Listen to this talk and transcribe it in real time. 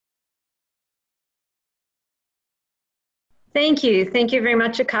Thank you. Thank you very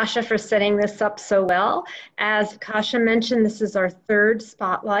much, Akasha, for setting this up so well. As Akasha mentioned, this is our third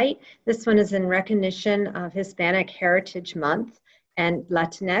spotlight. This one is in recognition of Hispanic Heritage Month and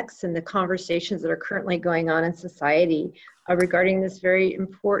LatinX and the conversations that are currently going on in society regarding this very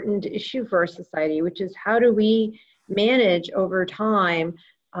important issue for our society, which is how do we manage over time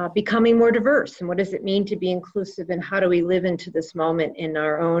becoming more diverse, and what does it mean to be inclusive, and how do we live into this moment in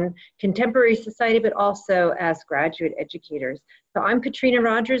our own contemporary society, but also as graduate educators. So I'm Katrina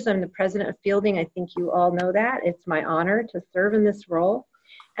Rogers. I'm the president of Fielding. I think you all know that. It's my honor to serve in this role.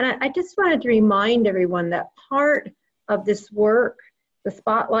 And I just wanted to remind everyone that part of this work, the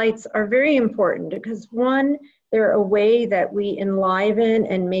spotlights, are very important because, one, they're a way that we enliven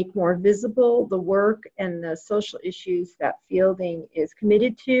and make more visible the work and the social issues that Fielding is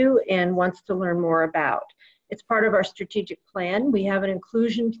committed to and wants to learn more about. It's part of our strategic plan. We have an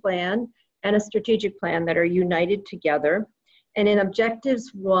inclusion plan and a strategic plan that are united together. And in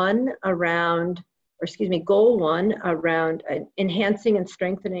objectives one around, goal one around enhancing and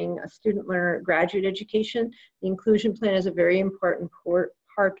strengthening a student learner graduate education, the inclusion plan is a very important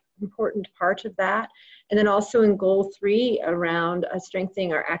part of that. And then also in goal 3 around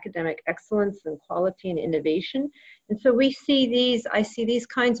strengthening our academic excellence and quality and innovation. And so I see these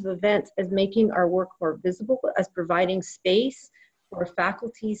kinds of events as making our work more visible, as providing space for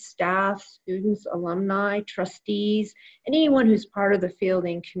faculty, staff, students, alumni, trustees, and anyone who's part of the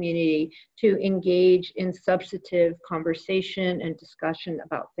Fielding community to engage in substantive conversation and discussion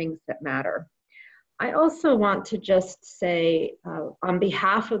about things that matter. I also want to just say on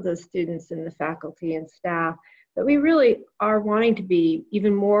behalf of the students and the faculty and staff that we really are wanting to be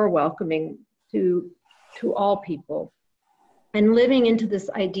even more welcoming to all people. And living into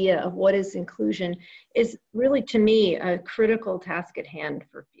this idea of what is inclusion is really, to me, a critical task at hand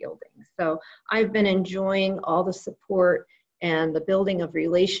for Fielding. So I've been enjoying all the support and the building of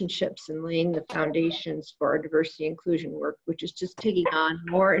relationships and laying the foundations for our diversity inclusion work, which is just taking on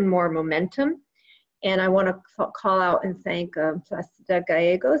more and more momentum. And I want to call out and thank Placida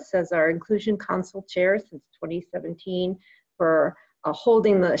Gallegos as our Inclusion Council Chair since 2017 for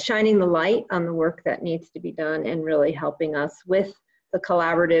shining the light on the work that needs to be done and really helping us with the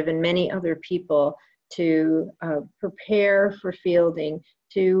collaborative and many other people to prepare for Fielding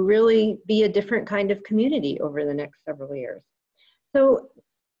to really be a different kind of community over the next several years. So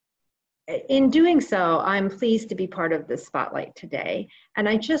in doing so, I'm pleased to be part of this spotlight today. And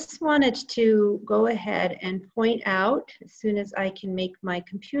I just wanted to go ahead and point out, as soon as I can make my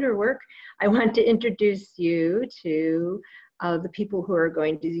computer work, I want to introduce you to the people who are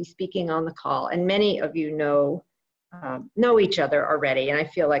going to be speaking on the call. And many of you know each other already, and I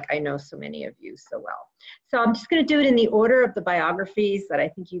feel like I know so many of you so well. So I'm just going to do it in the order of the biographies that I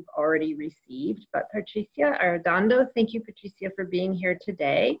think you've already received. But Patricia Arredondo, thank you, Patricia, for being here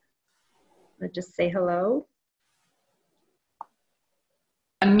today. Just say hello.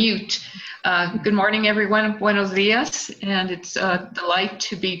 Unmute. Good morning, everyone. Buenos dias. And it's a delight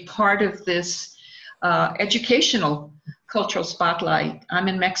to be part of this educational cultural spotlight. I'm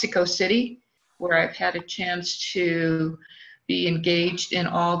in Mexico City, where I've had a chance to be engaged in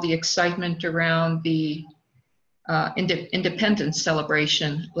all the excitement around the independence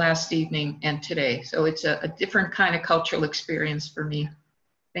celebration last evening and today. So it's a different kind of cultural experience for me.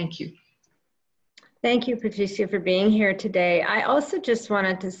 Thank you. Thank you, Patricia, for being here today. I also just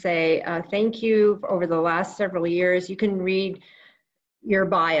wanted to say thank you for over the last several years. You can read your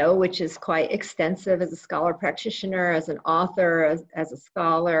bio, which is quite extensive as a scholar practitioner, as an author, as a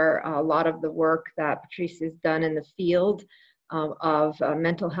scholar, a lot of the work that Patricia has done in the field of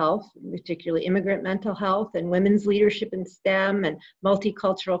mental health, particularly immigrant mental health and women's leadership in STEM and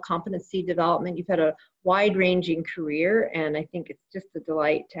multicultural competency development. You've had a wide-ranging career, and I think it's just a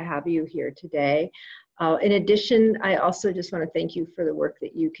delight to have you here today. In addition, I also just want to thank you for the work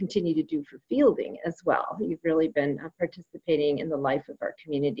that you continue to do for Fielding as well. You've really been participating in the life of our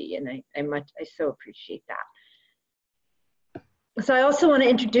community, and I so appreciate that. So I also want to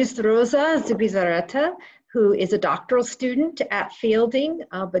introduce Rosa Zubizarreta, who is a doctoral student at Fielding,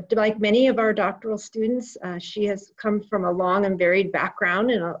 but like many of our doctoral students, she has come from a long and varied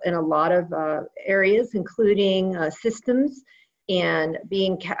background in a lot of areas, including systems and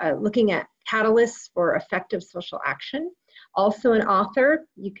looking at catalysts for effective social action. Also an author,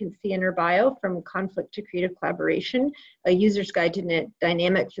 you can see in her bio, From Conflict to Creative Collaboration, a user's guide to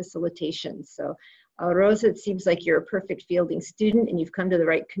dynamic facilitation. So Rosa, it seems like you're a perfect Fielding student and you've come to the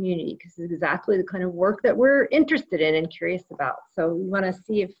right community because it's exactly the kind of work that we're interested in and curious about. So we want to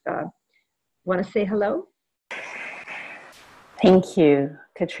see if, want to say hello? Thank you.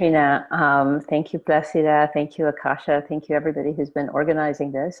 Katrina. Thank you, Placida. Thank you, Akasha. Thank you, everybody who's been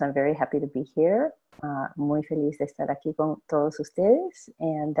organizing this. I'm very happy to be here. Muy feliz de estar aquí con todos ustedes.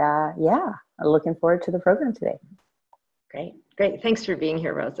 And yeah, I'm looking forward to the program today. Great, great. Thanks for being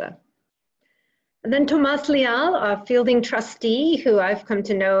here, Rosa. And then Tomas Leal, a fielding trustee who I've come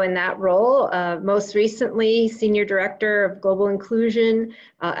to know in that role, most recently Senior Director of Global Inclusion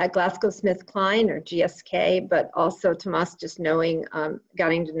at GlaxoSmithKline, or GSK, but also Tomas, just knowing,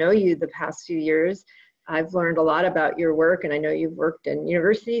 getting to know you the past few years, I've learned a lot about your work, and I know you've worked in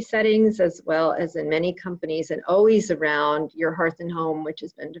university settings as well as in many companies, and always around your hearth and home, which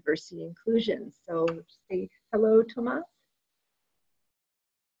has been diversity and inclusion. So say hello, Tomas.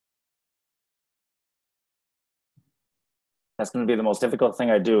 That's going to be the most difficult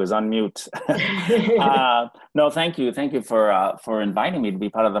thing I do, is unmute. No, thank you. Thank you for inviting me to be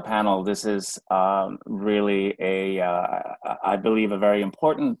part of the panel. This is really I believe, a very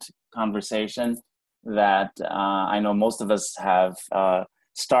important conversation that I know most of us have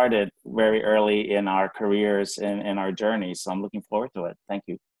started very early in our careers, in our journey. So I'm looking forward to it. Thank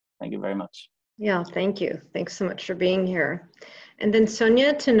you. Thank you very much. Yeah, thank you. Thanks so much for being here. And then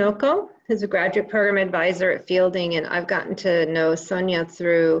Sonia Tinoco is a graduate program advisor at Fielding, and I've gotten to know Sonia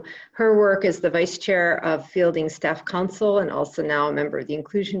through her work as the vice chair of Fielding Staff Council and also now a member of the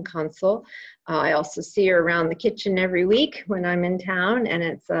Inclusion Council. I also see her around the kitchen every week when I'm in town, and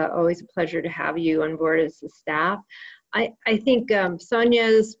it's always a pleasure to have you on board as the staff. I think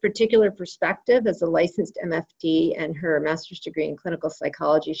Sonia's particular perspective as a licensed MFD and her master's degree in clinical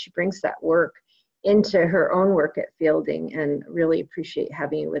psychology, she brings that work into her own work at Fielding, and really appreciate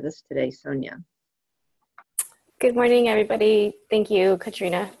having you with us today, Sonia. Good morning, everybody. Thank you,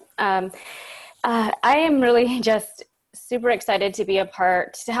 Katrina. I am really just super excited to be a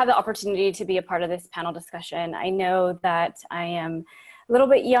part, to have the opportunity to be a part of this panel discussion. I know that I am a little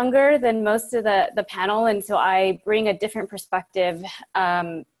bit younger than most of the panel, and so I bring a different perspective,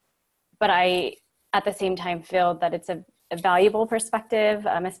 but I, at the same time, feel that it's a valuable perspective,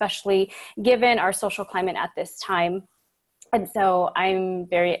 especially given our social climate at this time. And so I'm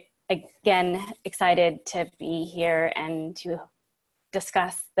very, again, excited to be here and to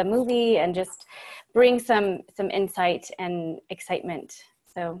discuss the movie and just bring some insight and excitement.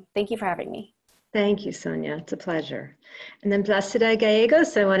 So thank you for having me. Thank you, Sonia. It's a pleasure. And then Placida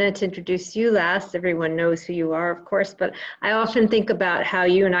Gallegos, I wanted to introduce you last. Everyone knows who you are, of course, but I often think about how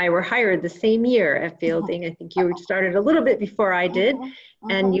you and I were hired the same year at Fielding. I think you started a little bit before I did,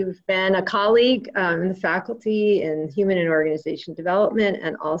 and you've been a colleague in the faculty in human and organization development,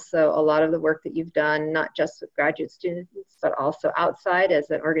 and also a lot of the work that you've done, not just with graduate students, but also outside as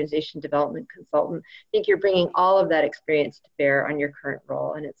an organization development consultant. I think you're bringing all of that experience to bear on your current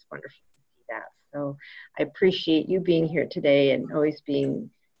role, and it's wonderful to see that. So I appreciate you being here today and always being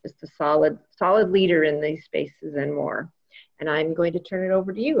just a solid leader in these spaces and more. And I'm going to turn it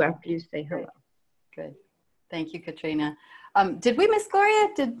over to you after you say hello. Good. Thank you, Katrina. Did we miss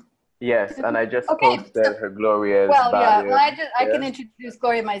Gloria? Yes, and I just posted her Gloria's Well, bio. yeah, well, I can introduce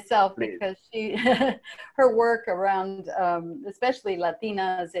Gloria myself. Please. Because she, her work around, especially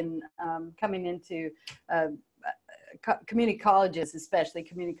Latinas and coming into community colleges, especially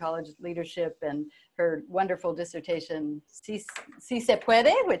community college leadership, and her wonderful dissertation, Si Se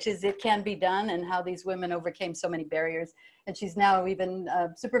Puede, which is It Can Be Done, and how these women overcame so many barriers. And she's now even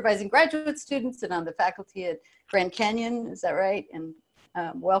supervising graduate students and on the faculty at Grand Canyon, is that right? And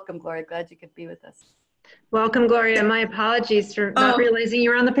welcome, Gloria, glad you could be with us. Welcome, Gloria. My apologies for not realizing you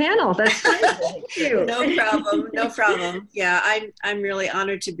were on the panel. That's fine. Thank you. No problem. No problem. Yeah, I'm really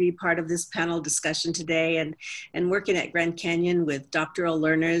honored to be part of this panel discussion today, and working at Grand Canyon with doctoral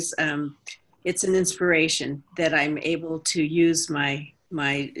learners. It's an inspiration that I'm able to use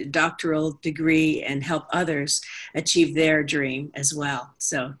my doctoral degree and help others achieve their dream as well.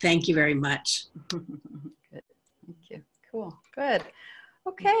 So thank you very much. Good. Thank you. Cool. Good.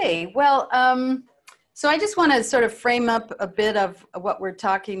 Okay. Well, so I just want to sort of frame up a bit of what we're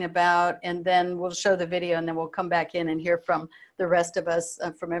talking about, and then we'll show the video, and then we'll come back in and hear from the rest of us,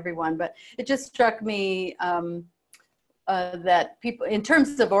 from everyone. But it just struck me that people, in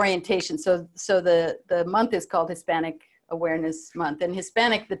terms of orientation, so the month is called Hispanic Awareness Month, and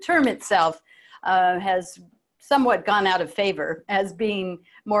Hispanic, the term itself, has somewhat gone out of favor as being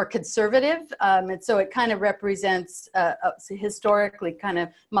more conservative. And so it kind of represents historically kind of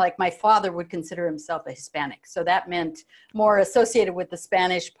like my father would consider himself a Hispanic. So that meant more associated with the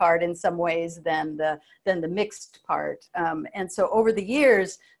Spanish part in some ways than the mixed part. And so over the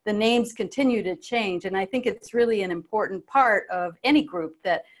years, the names continue to change. And I think it's really an important part of any group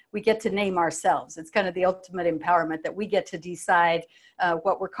that we get to name ourselves. It's kind of the ultimate empowerment that we get to decide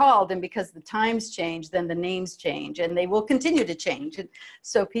what we're called. And because the times change, then the names change, and they will continue to change. And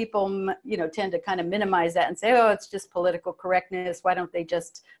so people, you know, tend to kind of minimize that and say, oh, it's just political correctness. Why don't they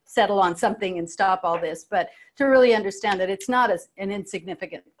just settle on something and stop all this? But to really understand that it's not an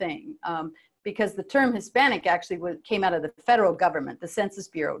insignificant thing. Because the term Hispanic actually came out of the federal government. The Census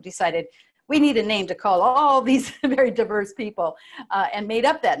Bureau decided we need a name to call all these very diverse people, and made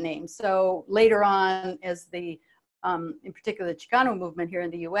up that name. So later on, as the, in particular, the Chicano movement here in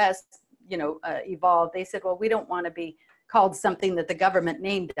the US, you know, evolved, they said, well, we don't want to be called something that the government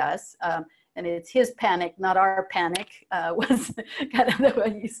named us. And it's his panic, not our panic, was kind of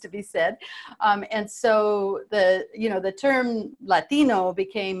what used to be said. And so the term Latino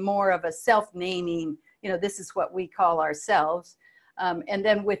became more of a self-naming, you know, this is what we call ourselves. And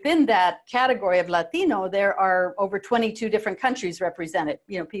then within that category of Latino, there are over 22 different countries represented,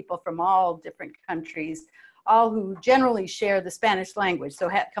 you know, people from all different countries, all who generally share the Spanish language. So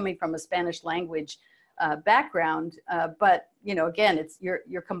coming from a Spanish language background, but you know, again,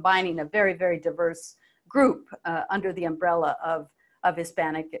 you're combining a very, very diverse group under the umbrella of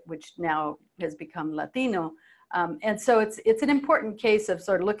Hispanic, which now has become Latino. And so it's an important case of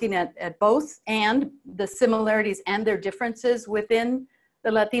sort of looking at both and the similarities and their differences within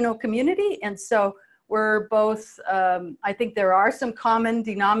the Latino community. And so we're both, I think there are some common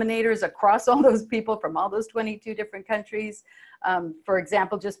denominators across all those people from all those 22 different countries. For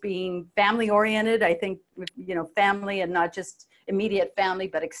example, just being family oriented. I think, you know, family and not just immediate family,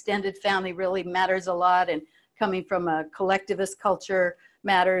 but extended family really matters a lot. And coming from a collectivist culture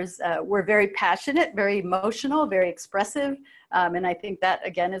matters. We're very passionate, very emotional, very expressive. And I think that,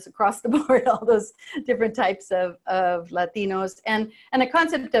 again, is across the board, all those different types of Latinos. And a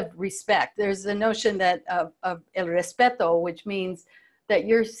concept of respect. There's a notion that of el respeto, which means that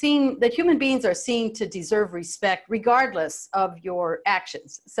that human beings are seen to deserve respect regardless of your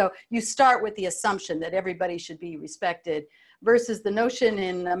actions. So you start with the assumption that everybody should be respected, versus the notion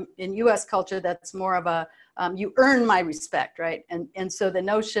in US culture that's more of a, you earn my respect, right? And so the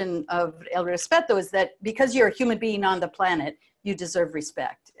notion of el respeto is that because you're a human being on the planet, you deserve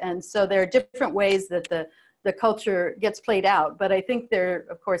respect. And so there are different ways that the culture gets played out. But I think there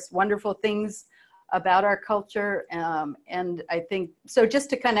are, of course, wonderful things about our culture. And I think, so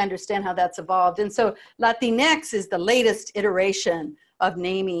just to kind of understand how that's evolved. And so LatinX is the latest iteration of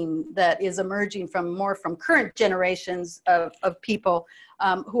naming that is emerging from current generations of people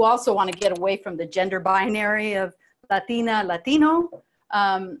who also want to get away from the gender binary of Latina, Latino.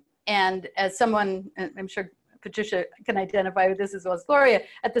 And as someone, I'm sure Patricia can identify with this as well as Gloria,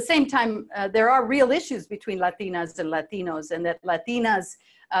 at the same time, there are real issues between Latinas and Latinos, and that Latinas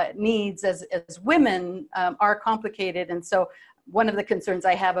needs as women are complicated. And so one of the concerns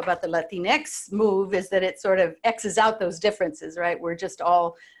I have about the LatinX move is that it sort of X's out those differences, right? We're just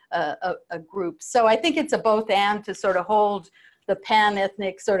all a group. So I think it's a both and to sort of hold the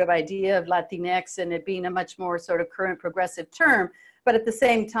pan-ethnic sort of idea of Latinx and it being a much more sort of current progressive term. But at the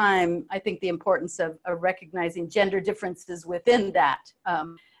same time, I think the importance of recognizing gender differences within that.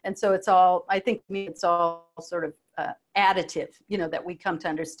 And so it's all, I think to me, it's all sort of additive, you know, that we come to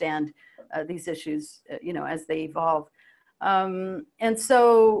understand these issues, you know, as they evolve. And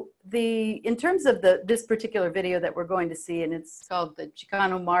so in terms of this particular video that we're going to see, and it's called the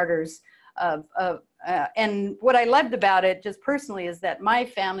Chicano Martyrs, and what I loved about it just personally is that my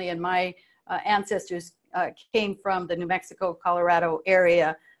family and my ancestors came from the New Mexico, Colorado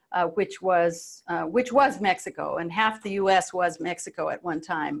area, which was Mexico, and half the US was Mexico at one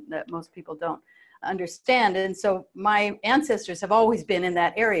time, that most people don't understand. And so my ancestors have always been in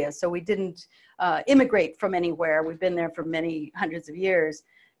that area. So we didn't immigrate from anywhere. We've been there for many hundreds of years.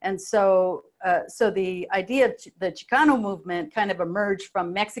 And so, so the idea of the Chicano movement kind of emerged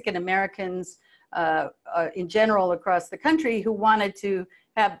from Mexican Americans in general across the country who wanted to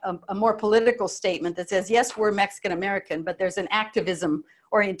have a more political statement that says, yes, we're Mexican American, but there's an activism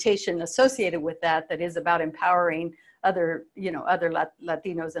orientation associated with that that is about empowering other, you know, other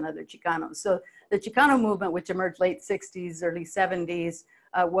Latinos and other Chicanos. So the Chicano movement, which emerged late 60s, early 70s,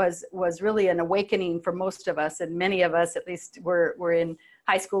 was really an awakening for most of us, and many of us at least were in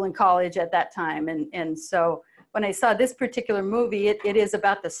high school and college at that time. And so when I saw this particular movie, it is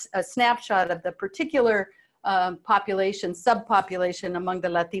about a snapshot of the particular subpopulation among the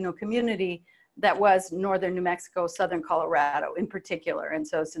Latino community that was northern New Mexico, southern Colorado in particular. And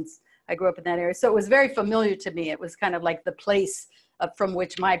so since I grew up in that area, so it was very familiar to me. It was kind of like the place from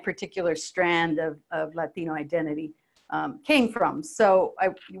which my particular strand of Latino identity came from. So I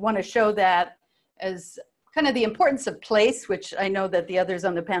want to show that as kind of the importance of place, which I know that the others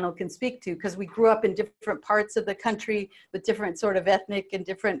on the panel can speak to, because we grew up in different parts of the country with different sort of ethnic and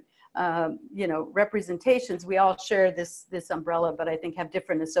different, you know, representations. We all share this umbrella, but I think have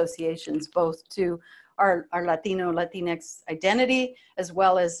different associations, both to our Latino, Latinx identity, as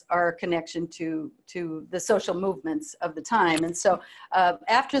well as our connection to the social movements of the time. And so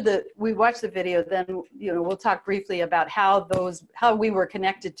after we watch the video, then, you know, we'll talk briefly about how we were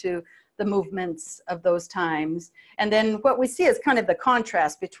connected to the movements of those times. And then what we see is kind of the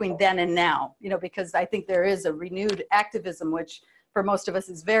contrast between then and now, you know, because I think there is a renewed activism, which for most of us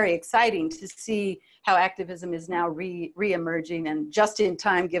is very exciting to see how activism is now re-emerging and just in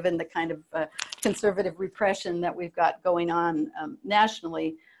time, given the kind of conservative repression that we've got going on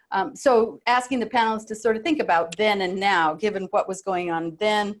nationally. So asking the panelists to sort of think about then and now, given what was going on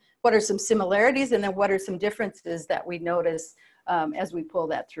then, what are some similarities, and then what are some differences that we notice as we pull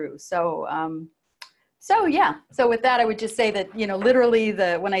that through. So, yeah, so with that, I would just say that, you know, literally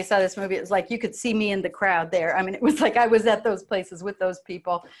when I saw this movie, it was like you could see me in the crowd there. I mean, it was like I was at those places with those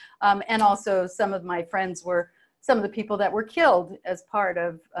people. And also some of my friends were some of the people that were killed as part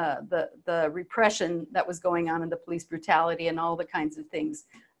of the repression that was going on and the police brutality and all the kinds of things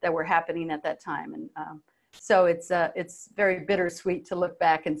that were happening at that time. And so it's very bittersweet to look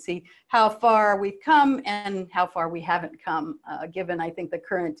back and see how far we've come and how far we haven't come, given, I think, the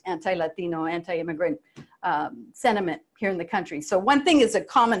current anti-Latino, anti-immigrant sentiment here in the country. So one thing is a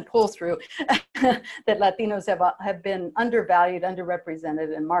common pull-through that Latinos have been undervalued,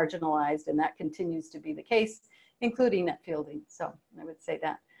 underrepresented, and marginalized, and that continues to be the case, including at fielding. So I would say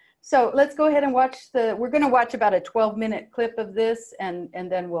that. So let's go ahead and watch we're going to watch about a 12-minute clip of this, and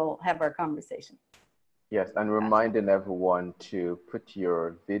then we'll have our conversation. Yes, and reminding everyone to put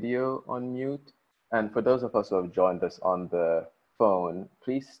your video on mute. And for those of us who have joined us on the phone,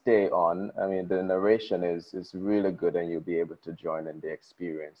 please stay on. I mean, the narration is really good, and you'll be able to join in the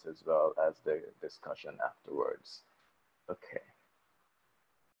experience as well as the discussion afterwards. Okay.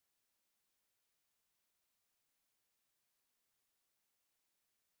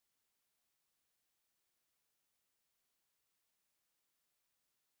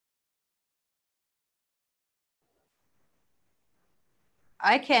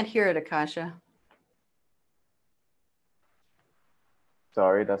 I can't hear it, Akasha.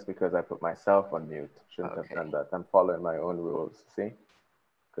 Sorry, that's because I put myself on mute. Shouldn't have done that. I'm following my own rules. See?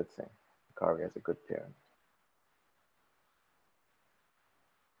 Good thing. Kari is a good parent.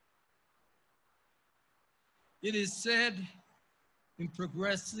 It is said in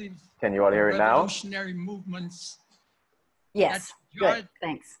progressive, can you all hear it now? Revolutionary movements. Yes, good,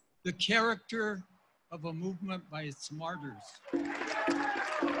 thanks. The character of a movement by its martyrs.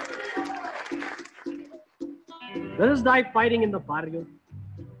 Let us die fighting in the barrio,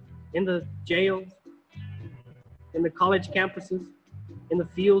 in the jails, in the college campuses, in the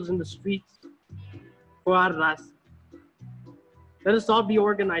fields, in the streets, for our raza. Let us all be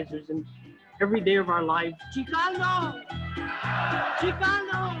organizers in every day of our lives. Chicano!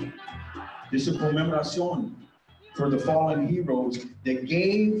 Chicano! This is a commemoration for the fallen heroes that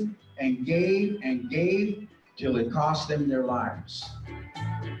gave and gave and gave till it cost them their lives.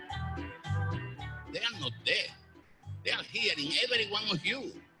 They are not dead. They are here in every one of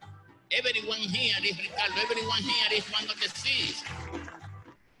you. Everyone here is Ricardo. Everyone here is one of the seas.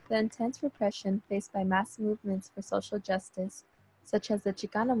 The intense repression faced by mass movements for social justice, such as the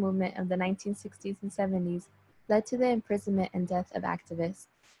Chicano movement of the 1960s and 70s, led to the imprisonment and death of activists.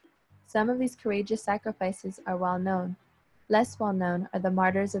 Some of these courageous sacrifices are well known. Less well known are the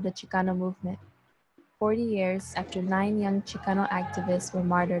martyrs of the Chicano movement. 40 years after 9 young Chicano activists were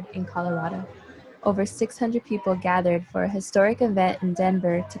martyred in Colorado, over 600 people gathered for a historic event in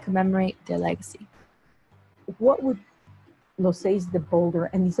Denver to commemorate their legacy. What would Los Seis de Boulder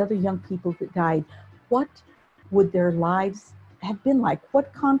and these other young people that died, what would their lives have been like?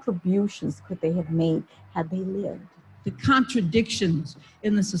 What contributions could they have made had they lived? The contradictions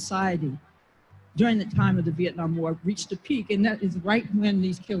in the society during the time of the Vietnam War reached a peak, and that is right when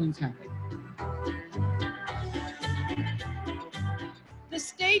these killings happened. The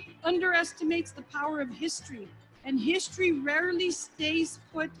state underestimates the power of history, and history rarely stays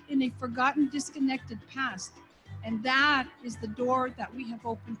put in a forgotten, disconnected past. And that is the door that we have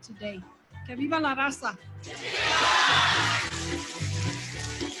opened today. Que viva la raza!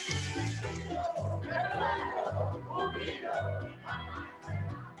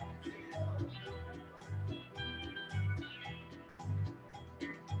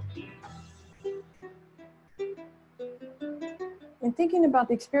 In thinking about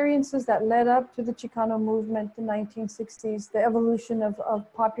the experiences that led up to the Chicano movement in the 1960s, the evolution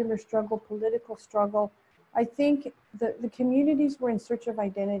of popular struggle, political struggle, I think the communities were in search of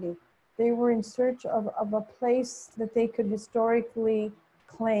identity. They were in search of a place that they could historically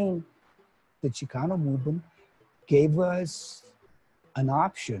claim. The Chicano movement gave us an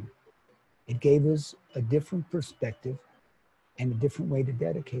option. It gave us a different perspective and a different way to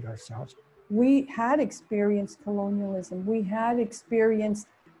dedicate ourselves. We had experienced colonialism. We had experienced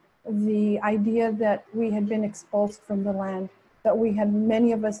the idea that we had been expulsed from the land, that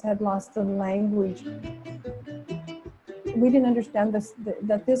many of us had lost the language. We didn't understand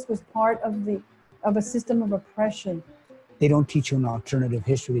that this was part of a system of oppression. They don't teach you an alternative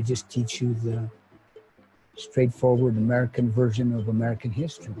history. They just teach you the straightforward American version of American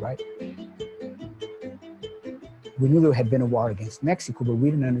history, right? We knew there had been a war against Mexico, but we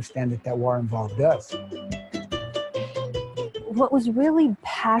didn't understand that that war involved us. What was really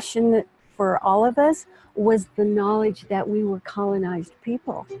passionate for all of us was the knowledge that we were colonized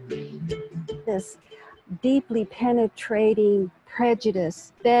people. This deeply penetrating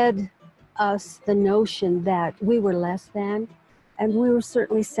prejudice fed us the notion that we were less than, and we were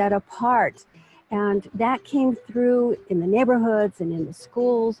certainly set apart. And that came through in the neighborhoods and in the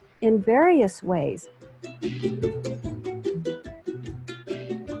schools in various ways.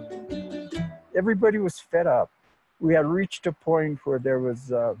 Everybody was fed up. We had reached a point where there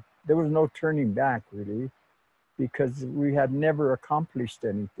was no turning back, really, because we had never accomplished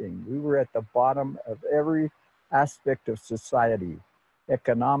anything. We were at the bottom of every aspect of society,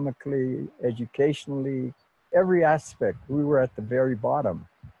 economically, educationally, every aspect. We were at the very bottom.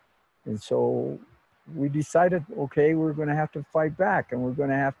 And so we decided, okay, we're going to have to fight back, and we're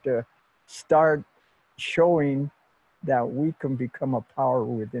going to have to start showing that we can become a power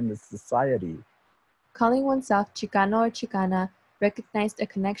within the society. Calling oneself Chicano or Chicana recognized a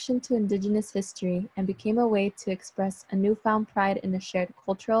connection to indigenous history and became a way to express a newfound pride in a shared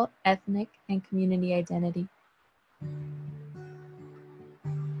cultural, ethnic, and community identity.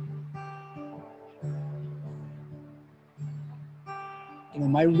 You know,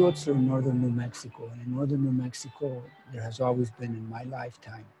 my roots are in northern New Mexico, and in northern New Mexico, there has always been in my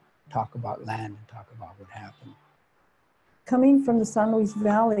lifetime talk about land and talk about what happened. Coming from the San Luis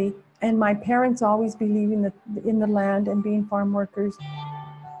Valley, and my parents always believing in the land and being farm workers.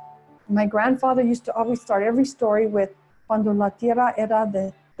 My grandfather used to always start every story with "Cuando la tierra era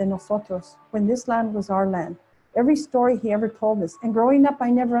de nosotros," when this land was our land. Every story he ever told us. And growing up,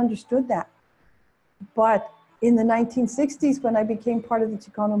 I never understood that. But in the 1960s, when I became part of the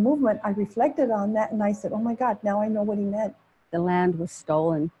Chicano movement, I reflected on that and I said, oh my God, now I know what he meant. The land was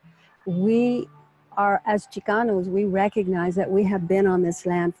stolen. We are, as Chicanos, we recognize that we have been on this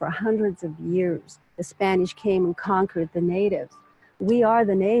land for hundreds of years. The Spanish came and conquered the natives. We are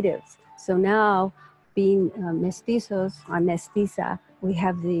the natives. So now, being mestizos or mestiza, we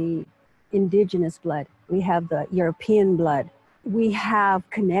have the indigenous blood. We have the European blood. We have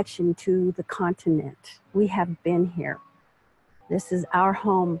connection to the continent. We have been here. This is our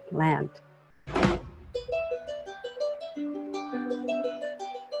homeland.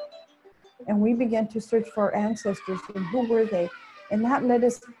 And we began to search for our ancestors and who were they? And that led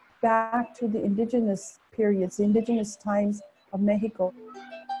us back to the indigenous periods, the indigenous times of Mexico.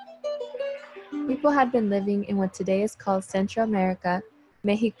 People had been living in what today is called Central America,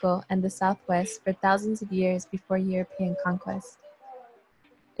 Mexico, and the Southwest for thousands of years before European conquest.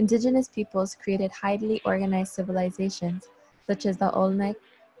 Indigenous peoples created highly organized civilizations such as the Olmec,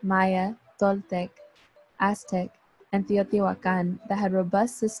 Maya, Toltec, Aztec, and Teotihuacan that had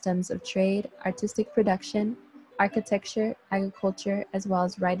robust systems of trade, artistic production, architecture, agriculture, as well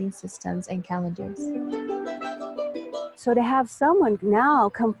as writing systems and calendars. So to have someone now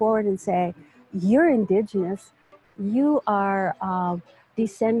come forward and say, you're indigenous, you are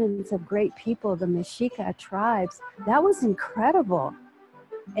descendants of great people, the Mexica tribes, that was incredible.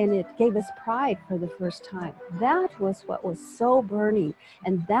 And it gave us pride for the first time. That was what was so burning.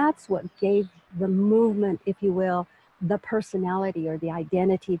 And that's what gave the movement, if you will, the personality or the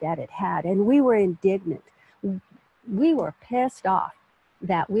identity that it had. And we were indignant. We were pissed off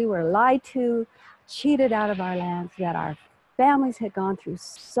that we were lied to, cheated out of our lands, that our families had gone through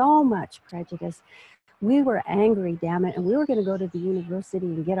so much prejudice. We were angry, damn it, and we were going to go to the university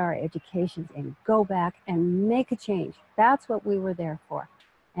and get our educations and go back and make a change. That's what we were there for.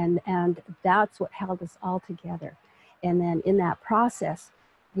 And that's what held us all together. And then in that process,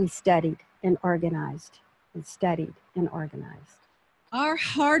 we studied and organized and studied and organized. Our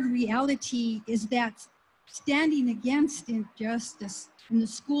hard reality is that standing against injustice in the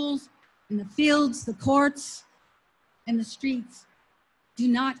schools, in the fields, the courts, and the streets do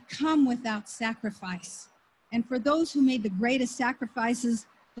not come without sacrifice. And for those who made the greatest sacrifices,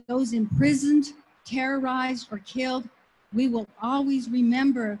 those imprisoned, terrorized or killed, we will always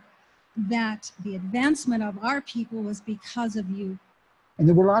remember that the advancement of our people was because of you. And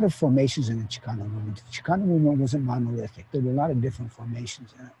there were a lot of formations in the Chicano movement. The Chicano movement wasn't monolithic. There were a lot of different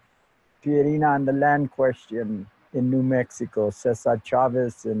formations in it. Pierina, on the land question in New Mexico, Cesar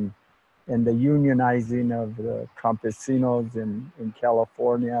Chavez and the unionizing of the campesinos in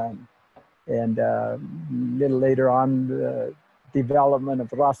California, and a little later on, the development of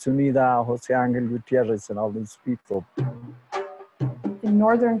Raza Unida, Jose Angel Gutierrez, and all these people. In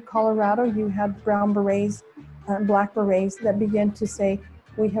northern Colorado, you had brown berets, black berets that began to say,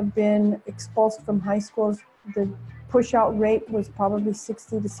 we have been expulsed from high schools. The push-out rate was probably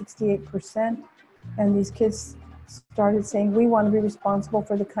 60 to 68%. And these kids started saying, we want to be responsible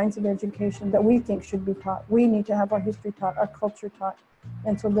for the kinds of education that we think should be taught. We need to have our history taught, our culture taught.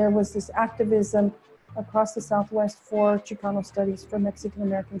 And so there was this activism across the Southwest for Chicano studies, for Mexican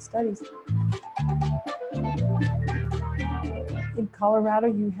American studies. In Colorado,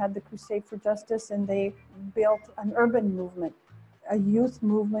 you had the Crusade for Justice, and they built an urban movement, a youth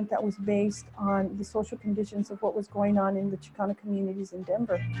movement that was based on the social conditions of what was going on in the Chicano communities in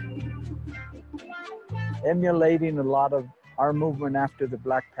Denver. Emulating a lot of our movement after the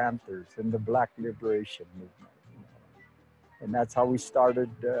Black Panthers and the Black Liberation Movement. And that's how we started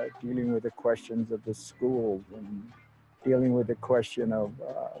dealing with the questions of the schools and dealing with the question of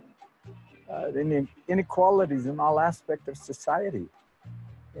inequalities in all aspects of society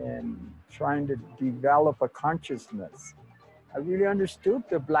and trying to develop a consciousness. I really understood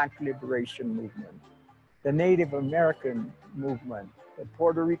the Black Liberation Movement, the Native American movement, the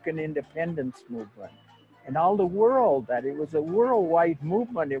Puerto Rican independence movement, and all the world, that it was a worldwide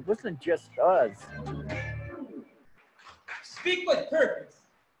movement. It wasn't just us. Speak with purpose.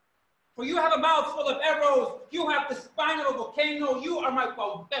 For you have a mouth full of arrows. You have the spine of a volcano. You are my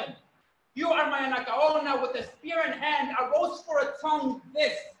Cuauhtémoc. You are my Anacaona with a spear in hand, a rose for a tongue.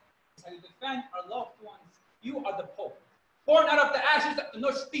 This is how you defend our loved ones. You are the Pope. Born out of the ashes of the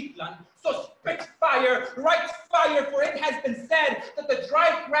Tenochtitlan, so spit fire, right fire, for it has been said that the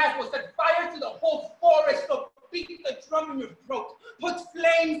dry grass will set fire to the whole forest, so beat the drum in your throat, put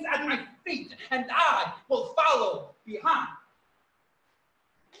flames at my feet, and I will follow behind.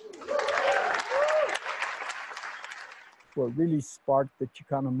 What really sparked the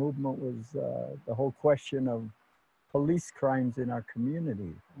Chicano movement was the whole question of police crimes in our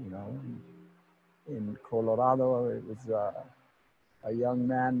community. You know, in Colorado, it was a young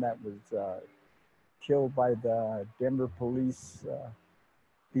man that was killed by the Denver police,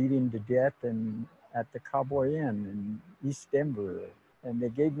 beaten to death, and at the Cowboy Inn in East Denver, and they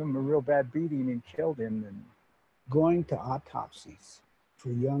gave him a real bad beating and killed him. And going to autopsies for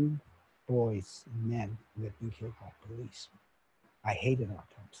young boys and men who had been killed by police. I hated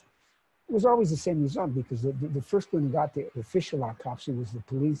autopsy. It was always the same result, because the first one who got the official autopsy was the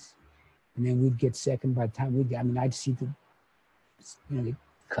police, and then we'd get second by the time we'd, I mean, I'd see the, you know, they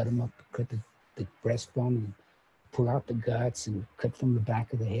cut them up, cut the breastbone and pull out the guts and cut from the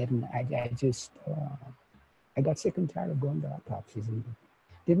back of the head, and I just, I got sick and tired of going to autopsies, and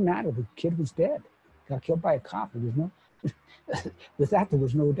it didn't matter, the kid was dead. Got killed by a cop. There was no, with that, there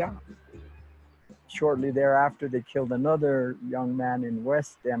was no doubt. Shortly thereafter, they killed another young man in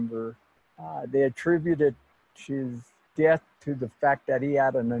West Denver. They attributed his death to the fact that he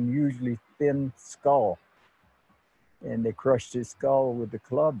had an unusually thin skull. And they crushed his skull with the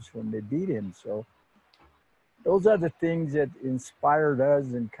clubs when they beat him. So those are the things that inspired us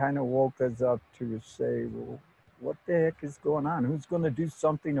and kind of woke us up to say, well, what the heck is going on? Who's going to do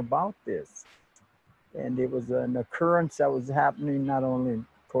something about this? And it was an occurrence that was happening not only in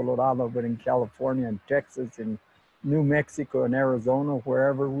Colorado, but in California and Texas and New Mexico and Arizona,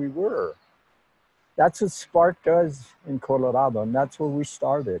 wherever we were. That's what sparked us in Colorado, and that's where we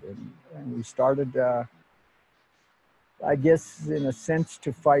started. And we started, I guess, in a sense,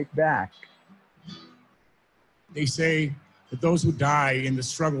 to fight back. They say that those who die in the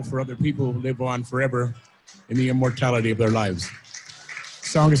struggle for other people live on forever in the immortality of their lives. The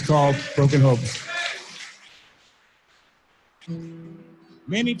song is called Broken Hopes.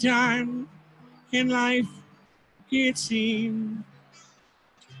 Many times in life it seems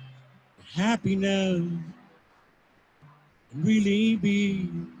happiness really be.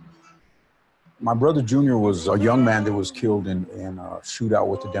 My brother Junior was a young man that was killed in a shootout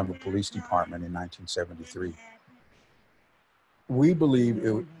with the Denver Police Department in 1973. We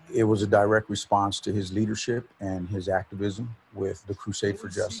believe it was a direct response to his leadership and his activism with the Crusade for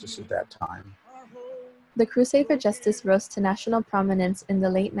Justice at that time. The Crusade for Justice rose to national prominence in the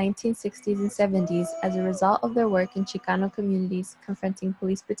late 1960s and 70s as a result of their work in Chicano communities confronting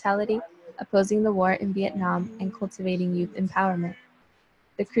police brutality, opposing the war in Vietnam and cultivating youth empowerment.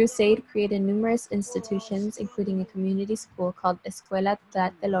 The crusade created numerous institutions, including a community school called Escuela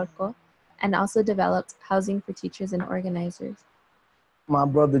Tlatelolco, and also developed housing for teachers and organizers. My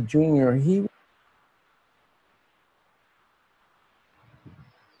brother Junior, he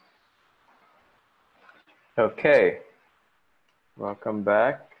Okay, welcome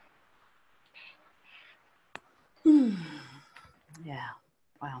back. Yeah,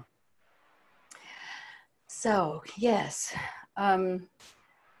 wow. So, yes.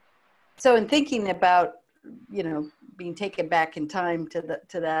 So in thinking about, you know, being taken back in time to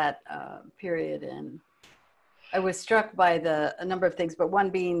that period, and I was struck by a number of things, but one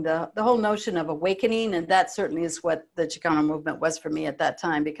being the whole notion of awakening, and that certainly is what the Chicano movement was for me at that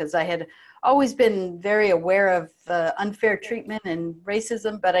time, because I had always been very aware of unfair treatment and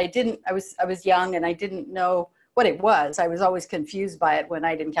racism, but I was young and I didn't know what it was. I was always confused by it when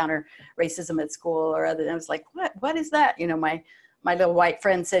I'd encounter racism at school or other. I was like, what is that? You know, my little white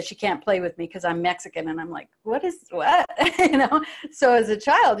friend says she can't play with me because I'm Mexican. And I'm like, what? You know, so as a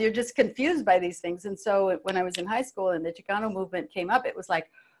child, you're just confused by these things. And so when I was in high school and the Chicano movement came up, it was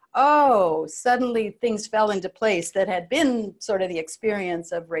like, oh, suddenly things fell into place that had been sort of the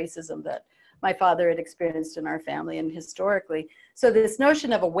experience of racism that my father had experienced in our family and historically. So this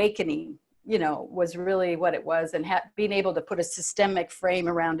notion of awakening, you know, was really what it was, and being able to put a systemic frame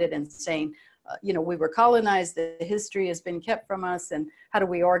around it and saying, you know, we were colonized, the history has been kept from us, and how do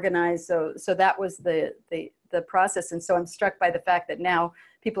we organize? So that was the process. And so I'm struck by the fact that now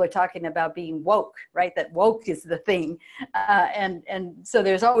people are talking about being woke, right? That woke is the thing. And so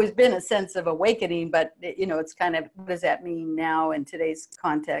there's always been a sense of awakening, but, you know, it's kind of, what does that mean now in today's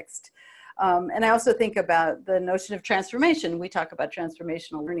context? And I also think about the notion of transformation. We talk about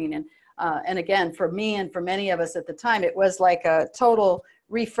transformational learning, and again, for me and for many of us at the time, it was like a total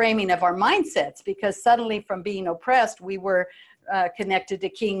reframing of our mindsets, because suddenly from being oppressed, we were connected to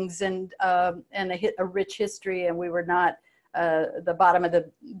kings and a rich history, and we were not the bottom of the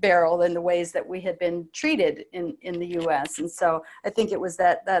barrel in the ways that we had been treated in the U.S. And so I think it was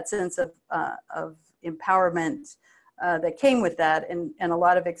that sense of empowerment that came with that, and a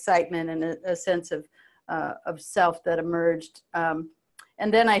lot of excitement and a sense of self that emerged.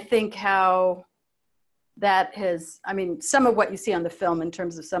 And then I think how that has, I mean, some of what you see on the film in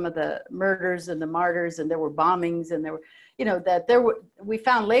terms of some of the murders and the martyrs, and there were bombings, and there were, you know, we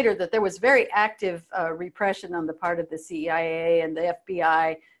found later that there was very active repression on the part of the CIA and the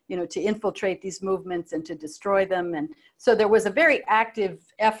FBI, you know, to infiltrate these movements and to destroy them. And so there was a very active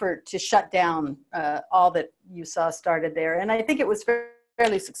effort to shut down all that you saw started there. And I think it was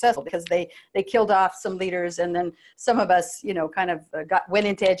fairly successful, because they killed off some leaders, and then some of us, you know, kind of went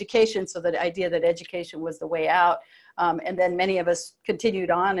into education. So the idea that education was the way out, and then many of us continued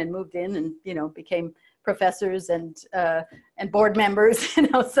on and moved in, and, you know, became professors and board members.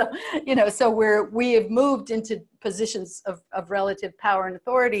 So we have moved into positions of relative power and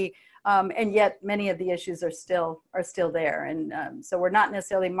authority. And yet many of the issues are still there. And so we're not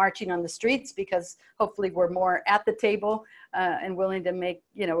necessarily marching on the streets, because hopefully we're more at the table and willing to make,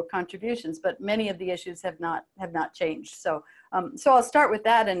 you know, contributions, but many of the issues have not changed. So I'll start with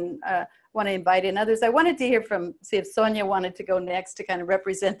that, and want to invite in others. I wanted to hear see if Sonia wanted to go next to kind of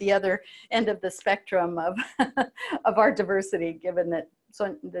represent the other end of the spectrum of our diversity, given that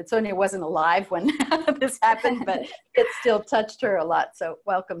Sonia wasn't alive when this happened, but it still touched her a lot. So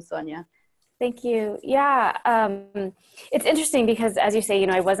welcome, Sonia. Thank you. Yeah, it's interesting because, as you say, you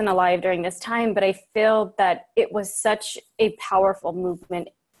know, I wasn't alive during this time, but I feel that it was such a powerful movement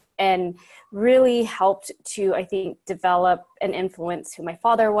and really helped to, I think, develop and influence who my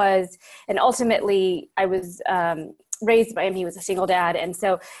father was. And ultimately, I was raised by him. He was a single dad. And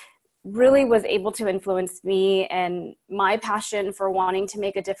so really was able to influence me and my passion for wanting to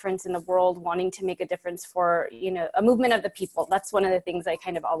make a difference in the world, wanting to make a difference for, you know, a movement of the people. That's one of the things I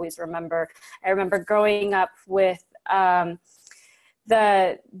kind of always remember. I remember growing up with the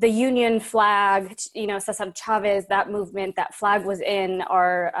Union flag, you know, Cesar Chavez, that movement, that flag was in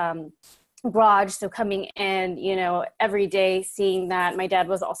our garage. So coming in, you know, every day seeing that. My dad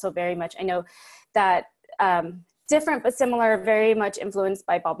was also very much, I know that different but similar, very much influenced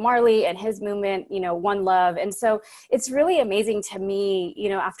by Bob Marley and his movement, you know, One Love. And so it's really amazing to me, you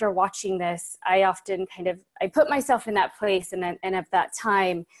know, after watching this, I often I put myself in that place and at that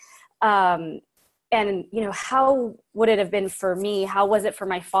time. And, you know, how would it have been for me? How was it for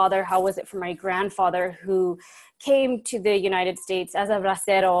my father? How was it for my grandfather, who came to the United States as a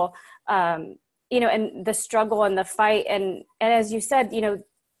bracero, you know, and the struggle and the fight. And as you said, you know,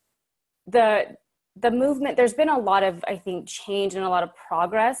 the movement, there's been a lot of, I think, change and a lot of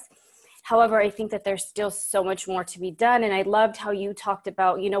progress. However, I think that there's still so much more to be done. And I loved how you talked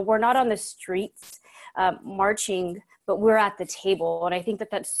about, you know, we're not on the streets marching, but we're at the table. And I think that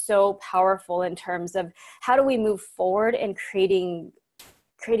that's so powerful in terms of how do we move forward and creating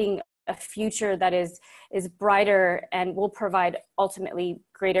a future that is brighter and will provide ultimately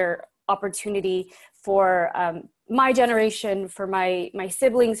greater opportunity for my generation, for my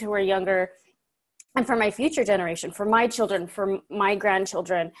siblings who are younger, and for my future generation, for my children, for my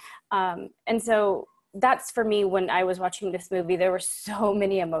grandchildren. And so that's for me, when I was watching this movie, there were so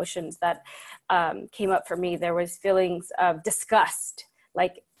many emotions that came up for me. There was feelings of disgust,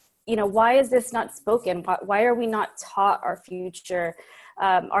 like, you know, why is this not spoken? Why are we not taught our future,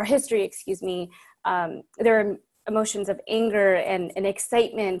 our history, excuse me? There are emotions of anger and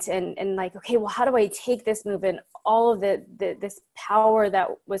excitement and like, okay, well, how do I take this movement, all of this power that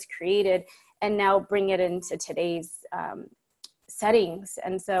was created, and now bring it into today's settings?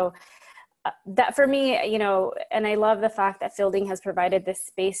 And so that for me, you know, and I love the fact that Fielding has provided this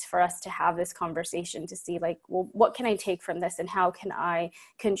space for us to have this conversation, to see like, well, what can I take from this and how can I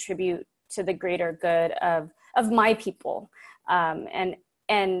contribute to the greater good of my people,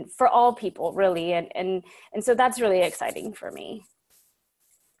 and for all people, really. And so that's really exciting for me.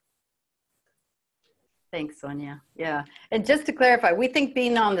 Thanks, Sonia. Yeah, and just to clarify, we think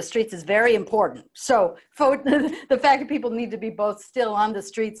being on the streets is very important. So for the fact that people need to be both still on the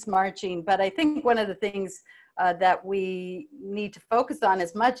streets marching, but I think one of the things that we need to focus on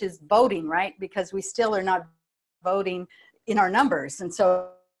as much is voting, right? Because we still are not voting in our numbers. And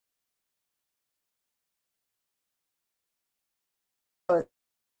so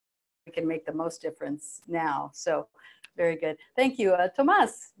we can make the most difference now. So very good. Thank you.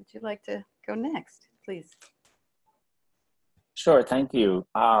 Tomas, would you like to go next, please? Sure, thank you.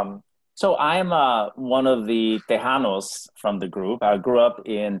 So I'm one of the Tejanos from the group. I grew up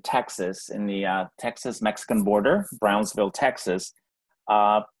in Texas, in the Texas-Mexican border, Brownsville, Texas.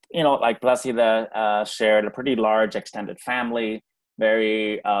 You know, like Placida shared, a pretty large extended family,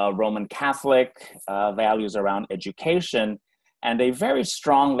 very Roman Catholic, values around education, and a very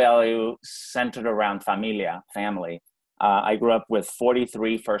strong value centered around familia, family. I grew up with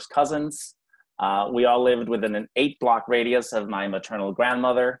 43 first cousins. We all lived within an 8-block radius of my maternal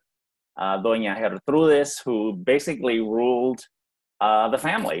grandmother, Doña Gertrudis, who basically ruled the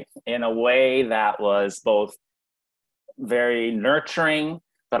family in a way that was both very nurturing,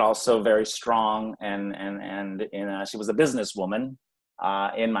 but also very strong. And she was a businesswoman.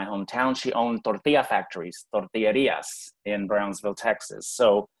 In my hometown, she owned tortilla factories, tortillerias in Brownsville, Texas.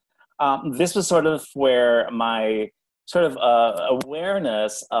 So this was sort of where my sort of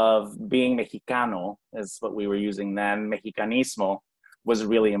awareness of being Mexicano, is what we were using then, Mexicanismo, was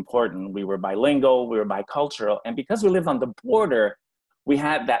really important. We were bilingual, we were bicultural, and because we lived on the border, we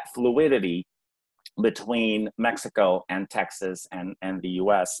had that fluidity between Mexico and Texas and the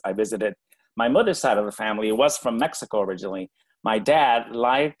US. I visited my mother's side of the family. Was from Mexico originally. My dad,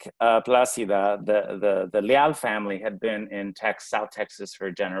 like Placida, the Leal family had been in South Texas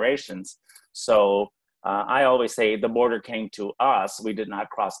for generations. So I always say the border came to us. We did not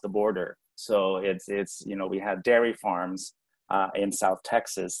cross the border. So it's you know, we had dairy farms in South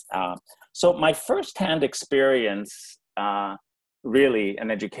Texas. So my firsthand experience, really an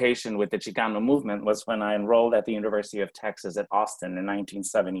education with the Chicano movement, was when I enrolled at the University of Texas at Austin in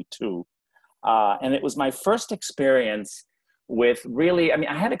 1972. And it was my first experience with really, I mean,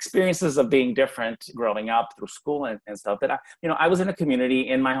 I had experiences of being different growing up through school and stuff, but I was in a community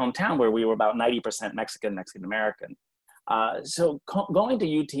in my hometown where we were about 90% Mexican American. So going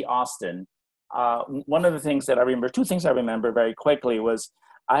to UT Austin, one of the things that I remember, two things I remember very quickly was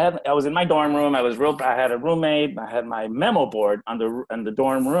I was in my dorm room. I had a roommate. I had my memo board on the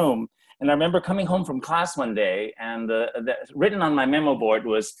dorm room, and I remember coming home from class one day, and written on my memo board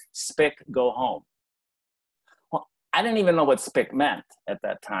was "Spick, go home." I didn't even know what spick meant at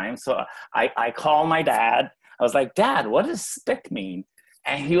that time. So I called my dad. I was like, Dad, what does spick mean?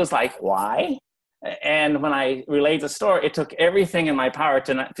 And he was like, why? And when I relayed the story, it took everything in my power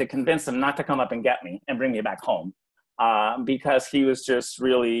to convince him not to come up and get me and bring me back home. Because he was just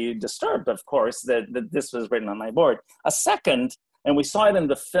really disturbed, of course, that this was written on my board. A second, and we saw it in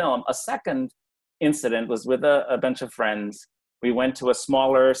the film, a second incident was with a bunch of friends. We went to a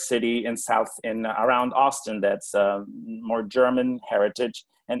smaller city around Austin that's more German heritage.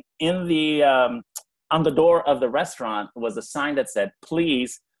 And on the door of the restaurant was a sign that said,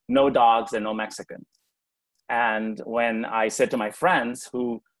 please, no dogs and no Mexicans. And when I said to my friends,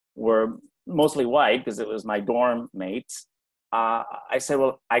 who were mostly white because it was my dorm mates, I said,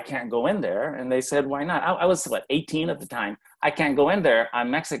 well, I can't go in there. And they said, why not? I was, what, 18 at the time. I can't go in there.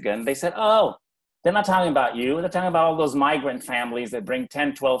 I'm Mexican. They said, oh, they're not talking about you. They're talking about all those migrant families that bring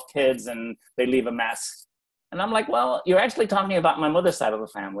 10, 12 kids and they leave a mess. And I'm like, well, you're actually talking about my mother's side of the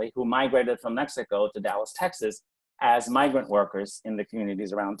family who migrated from Mexico to Dallas, Texas as migrant workers in the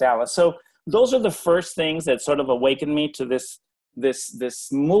communities around Dallas. So those are the first things that sort of awakened me to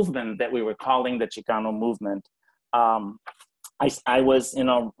this movement that we were calling the Chicano movement. I was,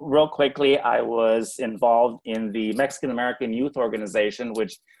 real quickly, I was involved in the Mexican American Youth Organization,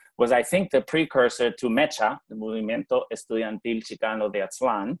 which was, I think, the precursor to MECHA, the Movimiento Estudiantil Chicano de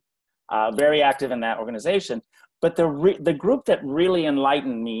Aztlán, very active in that organization. But the group that really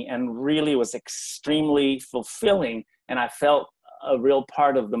enlightened me and really was extremely fulfilling, and I felt a real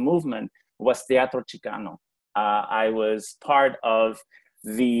part of the movement, was Teatro Chicano. I was part of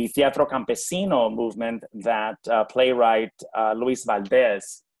the Teatro Campesino movement that playwright Luis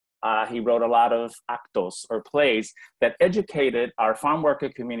Valdez, he wrote a lot of actos or plays that educated our farm worker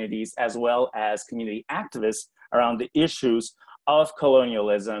communities as well as community activists around the issues of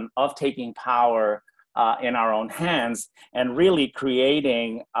colonialism, of taking power in our own hands, and really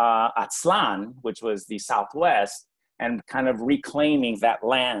creating Aztlán, which was the Southwest, and kind of reclaiming that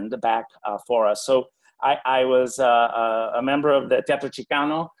land back for us. So I was a member of the Teatro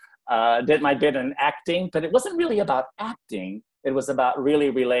Chicano, did my bit in acting, but it wasn't really about acting. It was about really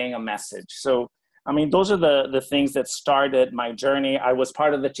relaying a message. So, I mean, those are the things that started my journey. I was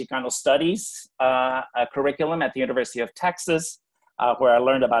part of the Chicano Studies curriculum at the University of Texas, where I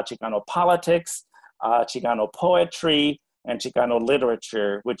learned about Chicano politics, Chicano poetry, and Chicano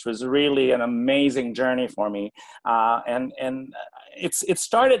literature, which was really an amazing journey for me. And it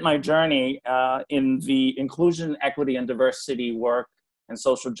started my journey in the inclusion, equity, and diversity work and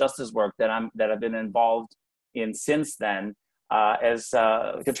social justice work that I've been involved in since then. As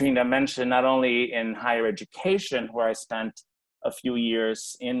Katrina mentioned, not only in higher education, where I spent a few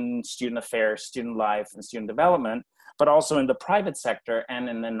years in student affairs, student life, and student development, but also in the private sector and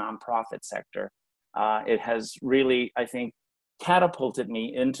in the nonprofit sector. It has really, I think, catapulted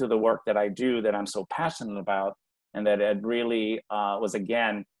me into the work that I do, that I'm so passionate about, and that it really was,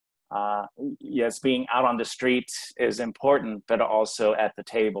 again, yes, being out on the street is important, but also at the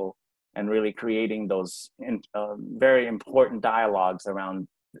table and really creating those very important dialogues around,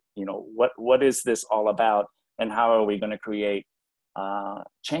 what is this all about, and how are we going to create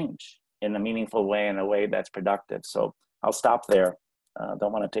change in a meaningful way, in a way that's productive. So I'll stop there.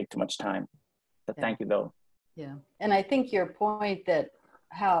 Don't want to take too much time, but thank you though. Yeah, and I think your point that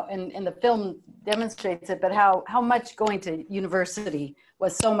how, and the film demonstrates it, but how much going to university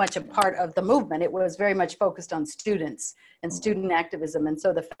was so much a part of the movement. It was very much focused on students and student activism. And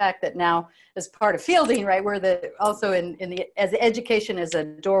so the fact that now as part of fielding, right, we're also as education is a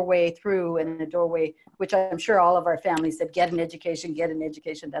doorway through, and a doorway, which I'm sure all of our families said, get an education,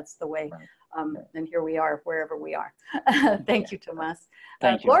 that's the way. And here we are, wherever we are. Thank you, Tomas.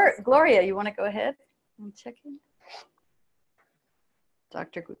 Thank you. Gloria, you want to go ahead and check in?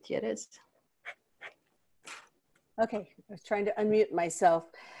 Dr. Gutierrez. Okay, I was trying to unmute myself.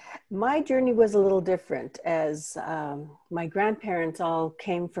 My journey was a little different, as my grandparents all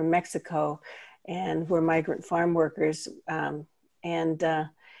came from Mexico and were migrant farm workers. And then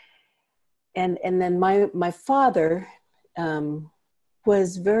my father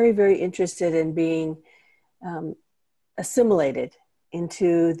was very, very interested in being assimilated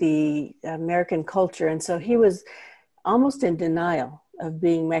into the American culture. And so he was almost in denial of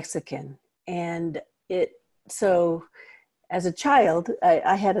being Mexican. And so as a child,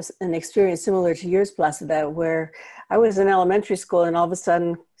 I had an experience similar to yours, Placida, where I was in elementary school and all of a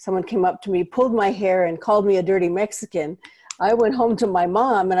sudden someone came up to me, pulled my hair and called me a dirty Mexican. I went home to my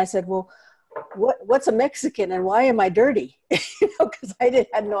mom and I said, well, what's a Mexican and why am I dirty? Because I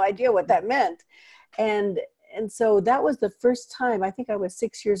had no idea what that meant. And so that was the first time. I think I was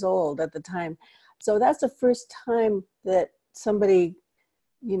 6 years old at the time. So that's the first time that somebody,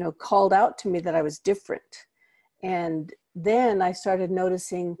 called out to me that I was different. And then I started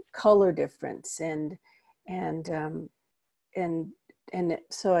noticing color difference, and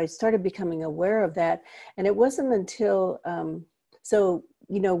so I started becoming aware of that. And it wasn't until when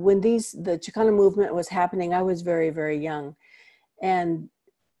the Chicano movement was happening, I was very, very young, and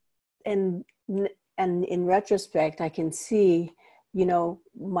in retrospect, I can see,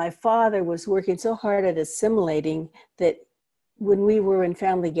 my father was working so hard at assimilating that when we were in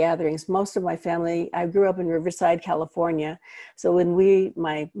family gatherings, most of my family, I grew up in Riverside, California. So when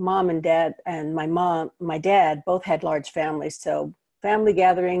my mom and dad and my dad both had large families. So family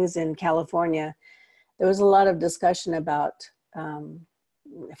gatherings in California, there was a lot of discussion about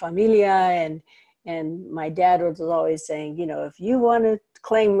familia, and my dad was always saying, you know, if you want to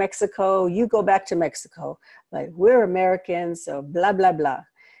claim Mexico, you go back to Mexico, but we're Americans, so blah, blah, blah.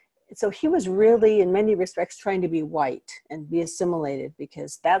 So he was really, in many respects, trying to be white and be assimilated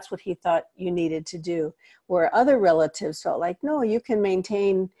because that's what he thought you needed to do. Where other relatives felt like, no, you can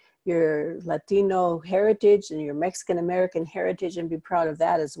maintain your Latino heritage and your Mexican-American heritage and be proud of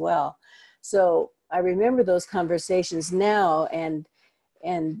that as well. So I remember those conversations now, and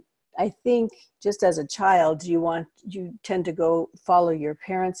I think just as a child, you tend to go follow your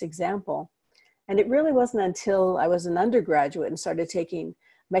parents' example. And it really wasn't until I was an undergraduate and started taking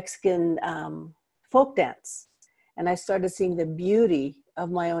Mexican folk dance, and I started seeing the beauty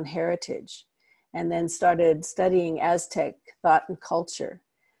of my own heritage, and then started studying Aztec thought and culture,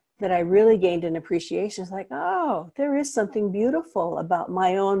 that I really gained an appreciation. It's like, oh, there is something beautiful about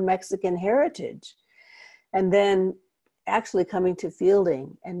my own Mexican heritage. And then actually coming to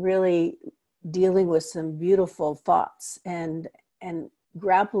Fielding and really dealing with some beautiful thoughts and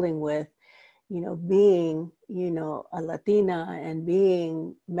grappling with, you know, being, you know, a Latina and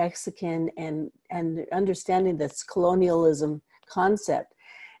being Mexican and understanding this colonialism concept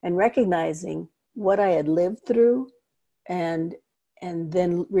and recognizing what I had lived through and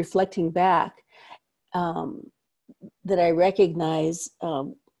then reflecting back, that I recognize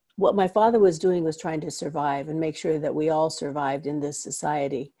what my father was doing was trying to survive and make sure that we all survived in this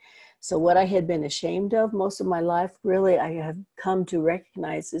society. So what I had been ashamed of most of my life, really, I have come to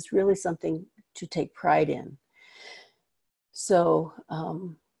recognize is really something to take pride in. So,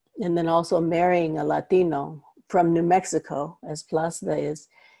 and then also marrying a Latino from New Mexico, as Placida is,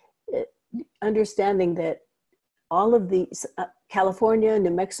 understanding that all of these, California,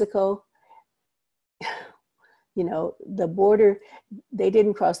 New Mexico, you know, the border, they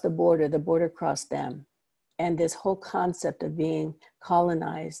didn't cross the border crossed them. And this whole concept of being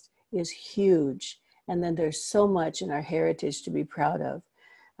colonized is huge. And then there's so much in our heritage to be proud of,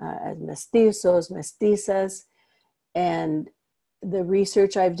 as mestizos, mestizas, and the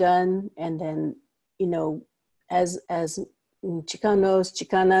research I've done. And then, you know, as Chicanos,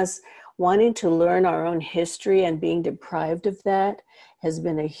 Chicanas, wanting to learn our own history and being deprived of that has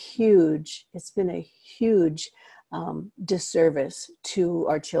been a huge, disservice to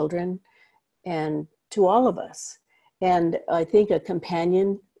our children and to all of us. And I think a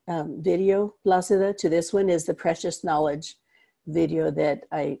companion video, Placida, to this one is the Precious Knowledge video that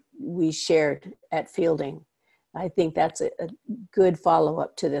we shared at Fielding. I think that's a good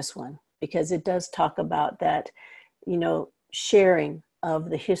follow-up to this one, because it does talk about that, you know, sharing of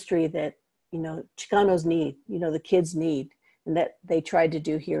the history that, you know, Chicanos need, you know, the kids need, and that they tried to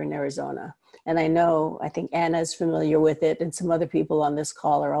do here in Arizona. And I think Anna's familiar with it, and some other people on this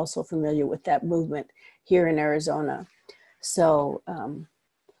call are also familiar with that movement here in Arizona. So,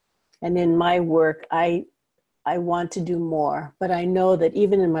 and in my work, I want to do more, but I know that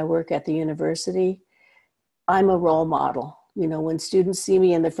even in my work at the university, I'm a role model. You know, when students see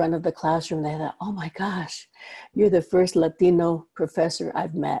me in the front of the classroom, they thought, oh my gosh, you're the first Latino professor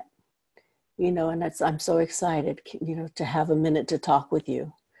I've met. You know, and I'm so excited, you know, to have a minute to talk with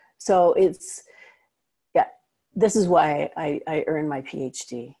you. So this is why I earned my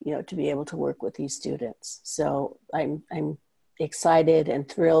PhD, you know, to be able to work with these students. So I'm excited and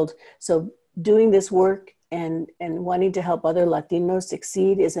thrilled. So doing this work and wanting to help other Latinos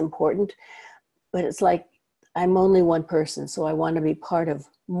succeed is important, but it's like, I'm only one person, so I want to be part of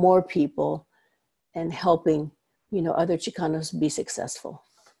more people and helping, you know, other Chicanos be successful.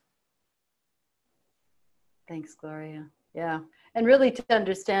 Thanks, Gloria. Yeah. And really to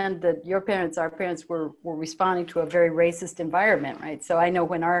understand that your parents, our parents were responding to a very racist environment, right? So I know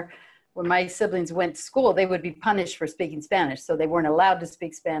when my siblings went to school, they would be punished for speaking Spanish. So they weren't allowed to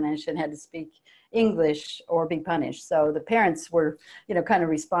speak Spanish and had to speak English or be punished. So the parents were, you know, kind of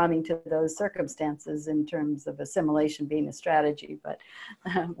responding to those circumstances in terms of assimilation being a strategy, but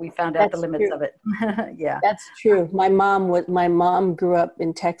we found out the limits of it. Yeah. That's true. My mom grew up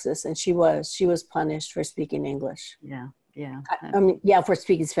in Texas, and she was punished for speaking English. Yeah. Yeah. For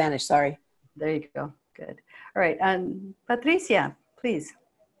speaking Spanish, sorry. There you go. Good. All right. Patricia, please.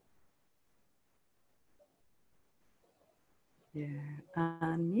 You're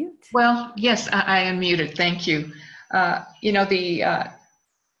unmute. Well, yes, I am muted. Thank you. You know, the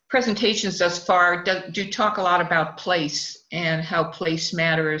presentations thus far do talk a lot about place and how place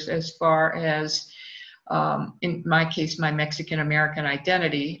matters as far as, in my case, my Mexican-American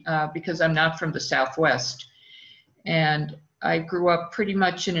identity, because I'm not from the Southwest. And I grew up pretty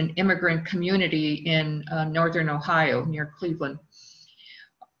much in an immigrant community in Northern Ohio near Cleveland.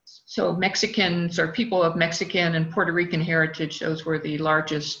 So Mexicans or people of Mexican and Puerto Rican heritage, those were the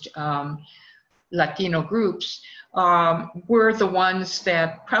largest Latino groups, were the ones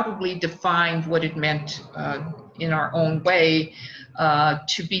that probably defined what it meant in our own way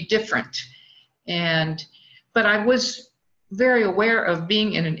to be different. But I was very aware of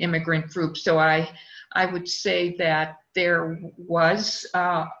being in an immigrant group, so I would say that there was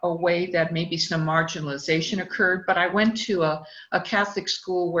a way that maybe some marginalization occurred, but I went to a Catholic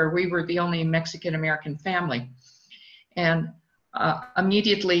school where we were the only Mexican-American family. And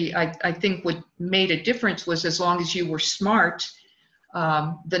immediately, I think what made a difference was as long as you were smart,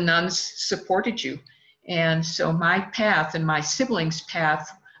 the nuns supported you. And so my path and my siblings'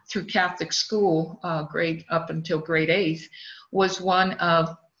 path through Catholic school, up until grade 8, was one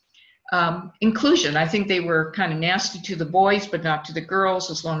of inclusion. I think they were kind of nasty to the boys, but not to the girls,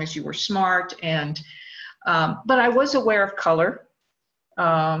 as long as you were smart. But I was aware of color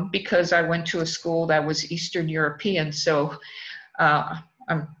because I went to a school that was Eastern European, so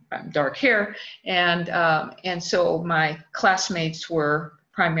I'm dark hair, and so my classmates were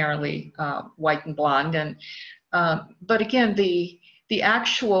primarily white and blonde. But again, the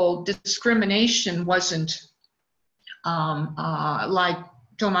actual discrimination wasn't like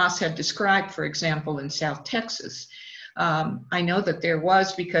Tomas had described, for example, in South Texas. I know that there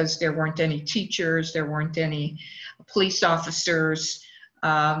was, because there weren't any teachers, there weren't any police officers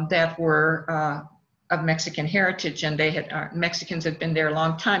that were of Mexican heritage, and Mexicans had been there a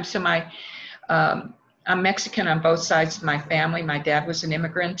long time. So I'm Mexican on both sides of my family. My dad was an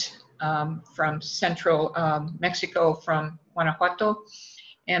immigrant from central Mexico, from Guanajuato,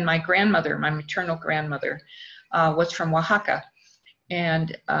 and my grandmother, my maternal grandmother, was from Oaxaca.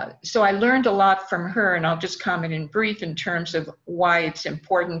 And so I learned a lot from her, and I'll just comment in brief in terms of why it's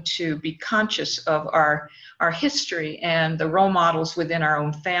important to be conscious of our history and the role models within our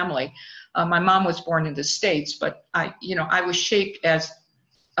own family. My mom was born in the States, but I was shaped as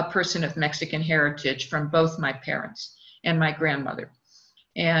a person of Mexican heritage from both my parents and my grandmother.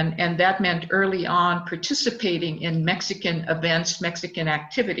 And that meant early on participating in Mexican events, Mexican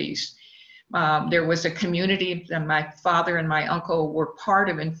activities. There was a community that my father and my uncle were part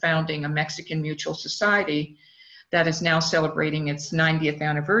of in founding a Mexican Mutual Society that is now celebrating its 90th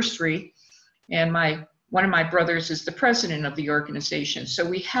anniversary. And one of my brothers is the president of the organization. So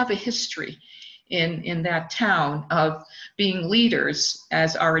we have a history in that town of being leaders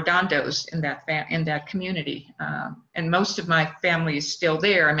as Arredondos in that community. And most of my family is still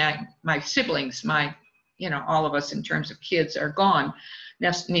there. I mean, my siblings, all of us in terms of kids are gone,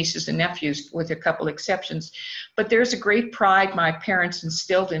 nieces and nephews with a couple exceptions. But there's a great pride my parents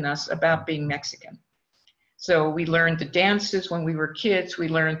instilled in us about being Mexican. So we learned the dances when we were kids. We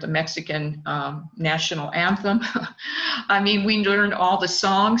learned the Mexican national anthem. I mean, we learned all the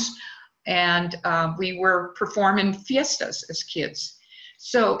songs, and we were performing fiestas as kids.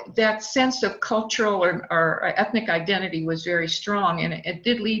 So that sense of cultural or ethnic identity was very strong, and it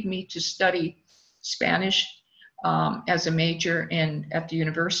did lead me to study Spanish as a major at the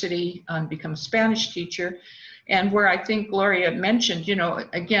university and become a Spanish teacher. And where I think Gloria mentioned,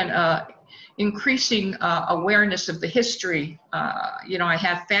 again, increasing awareness of the history. I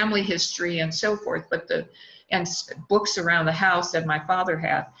have family history and so forth, and books around the house that my father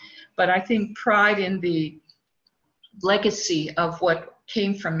had. But I think pride in the legacy of what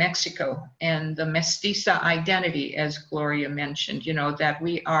came from Mexico and the mestiza identity, as Gloria mentioned, that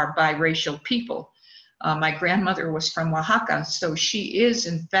we are biracial people. My grandmother was from Oaxaca, so she is,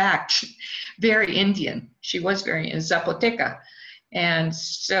 in fact, very Indian. She was very Zapoteca. And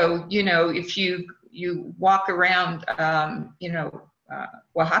so, if you walk around,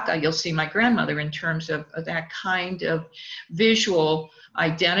 Oaxaca, you'll see my grandmother in terms of that kind of visual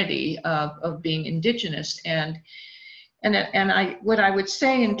identity of being indigenous. And what I would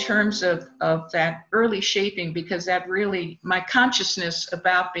say in terms of that early shaping, because that really, my consciousness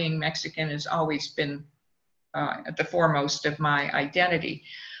about being Mexican has always been at the foremost of my identity.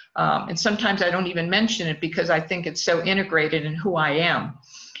 And sometimes I don't even mention it because I think it's so integrated in who I am.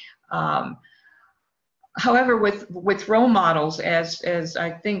 However, with role models, as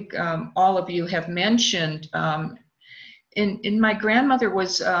I think all of you have mentioned, in my grandmother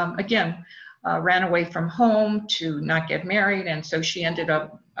was, again, ran away from home to not get married, and so she ended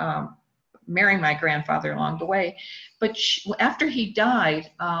up marrying my grandfather along the way. But after he died,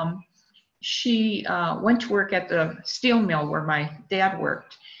 she went to work at the steel mill where my dad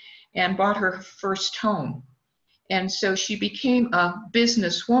worked and bought her first home. And so she became a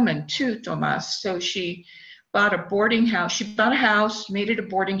businesswoman too, Tomas. So she bought a boarding house. She bought a house, made it a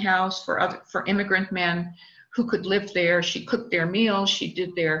boarding house for immigrant men who could live there. She cooked their meals, she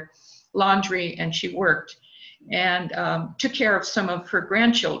did their laundry, and she worked, and took care of some of her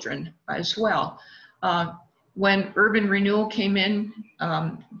grandchildren as well. When urban renewal came in,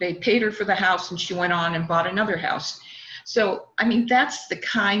 they paid her for the house, and she went on and bought another house. So, I mean, that's the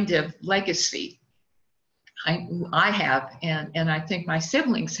kind of legacy I have, and I think my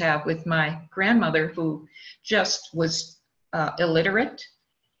siblings have, with my grandmother, who just was illiterate,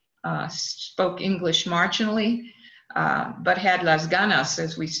 spoke English marginally, but had las ganas,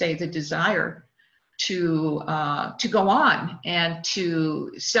 as we say, the desire to go on and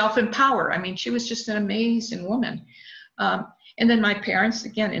to self-empower. I mean, she was just an amazing woman. And then my parents,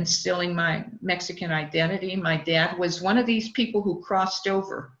 again, instilling my Mexican identity. My dad was one of these people who crossed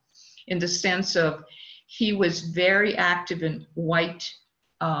over, in the sense of he was very active in white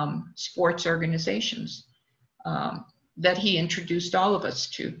sports organizations that he introduced all of us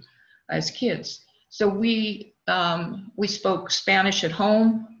to as kids. So we spoke Spanish at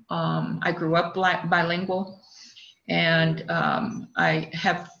home. I grew up bilingual, and I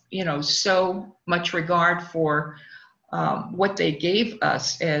have, you know, so much regard for what they gave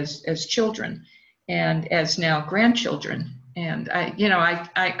us as children and as now grandchildren. And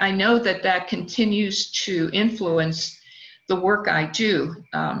I know that continues to influence the work I do.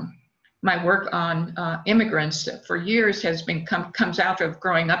 My work on immigrants for years has been comes out of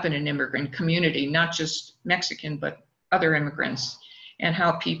growing up in an immigrant community, not just Mexican, but other immigrants, and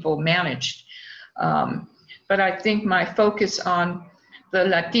how people managed. But I think my focus on the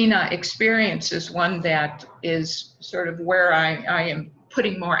Latina experience is one that is sort of where I am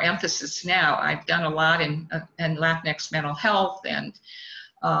putting more emphasis now. I've done a lot in LatinX mental health and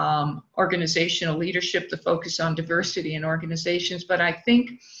organizational leadership, the focus on diversity in organizations. But I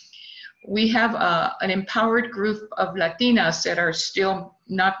think we have an empowered group of Latinas that are still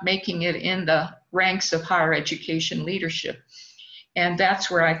not making it in the ranks of higher education leadership. And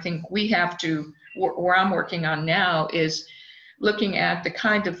that's where I think we have to, where I'm working on now, is looking at the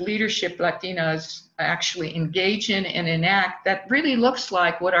kind of leadership Latinas actually engage in and enact that really looks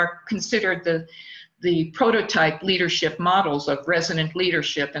like what are considered the prototype leadership models of resonant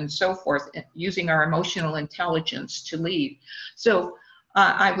leadership and so forth, using our emotional intelligence to lead. So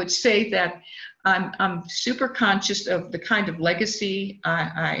I would say that I'm super conscious of the kind of legacy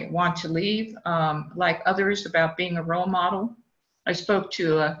I want to leave, like others, about being a role model. I spoke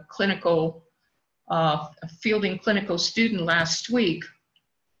to a clinical, fielding clinical student last week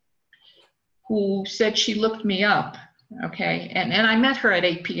who said she looked me up, okay? And I met her at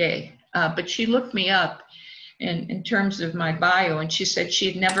APA, but she looked me up in terms of my bio, and she said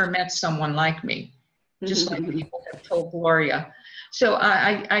she had never met someone like me, just like people have told Gloria. So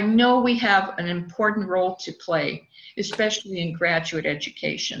I know we have an important role to play, especially in graduate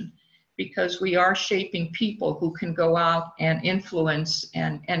education, because we are shaping people who can go out and influence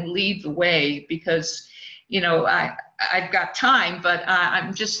and lead the way. Because, you know, I've got time, but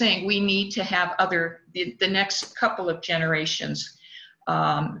I'm just saying we need to have the next couple of generations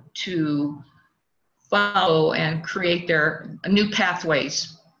to follow and create their new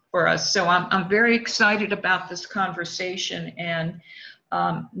pathways for us. So I'm very excited about this conversation, and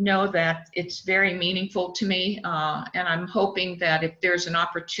know that it's very meaningful to me. And I'm hoping that if there's an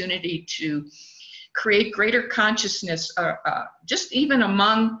opportunity to create greater consciousness, just even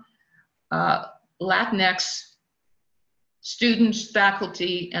among Latinx students,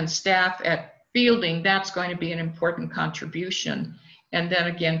 faculty, and staff at Fielding, that's going to be an important contribution. And then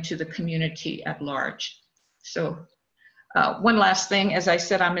again, to the community at large. So one last thing, as I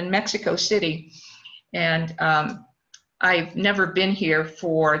said, I'm in Mexico City, and I've never been here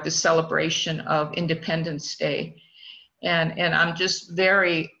for the celebration of Independence Day. And I'm just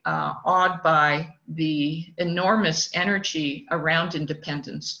very awed by the enormous energy around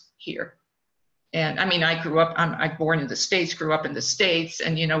independence here. And I mean, I'm born in the States, grew up in the States,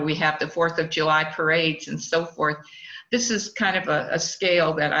 and you know, we have the 4th of July parades and so forth. This is kind of a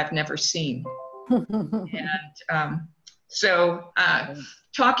scale that I've never seen. And so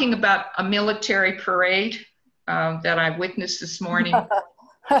talking about a military parade that I witnessed this morning,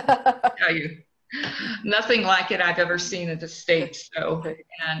 I tell you, nothing like it I've ever seen in the States. So,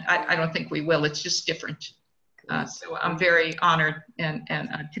 and I don't think we will. It's just different. So I'm very honored and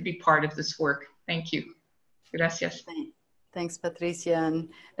to be part of this work. Thank you. Gracias. Thanks, Patricia. And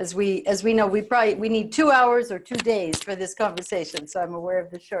as we know, we need 2 hours or 2 days for this conversation. So I'm aware of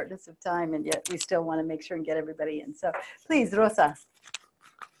the shortness of time, and yet we still want to make sure and get everybody in. So please, Rosa.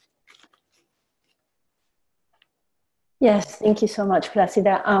 Yes, thank you so much,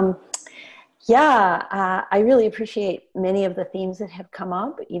 Placida. I really appreciate many of the themes that have come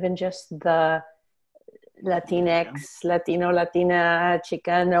up, even just the Latinx, Latino, Latina,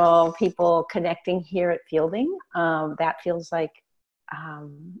 Chicano people connecting here at Fielding. That feels like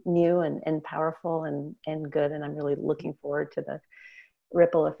new and powerful and good, and I'm really looking forward to the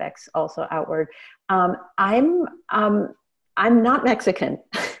ripple effects also outward. I'm not Mexican,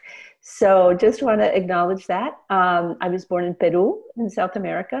 so just want to acknowledge that. I was born in Peru in South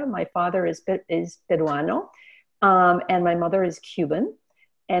America. My father is Peruano, and my mother is Cuban,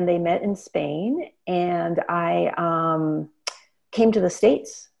 and they met in Spain, and I came to the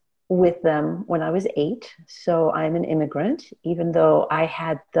States with them when I was 8. So I'm an immigrant, even though I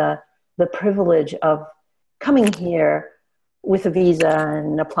had the privilege of coming here with a visa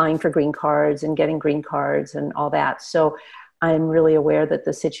and applying for green cards and getting green cards and all that. So I'm really aware that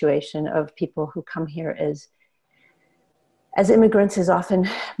the situation of people who come here as immigrants is often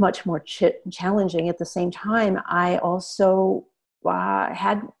much more challenging. At the same time, I also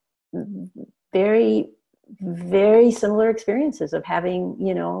had very, very similar experiences of having,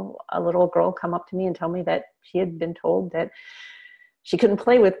 a little girl come up to me and tell me that she had been told that she couldn't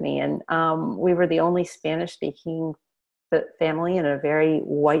play with me. And we were the only Spanish-speaking family in a very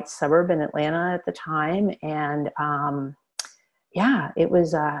white suburb in Atlanta at the time. And it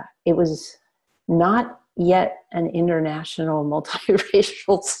was not yet an international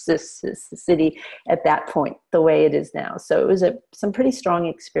multiracial city at that point, the way it is now. So it was some pretty strong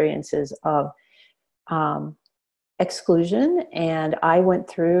experiences of exclusion. And I went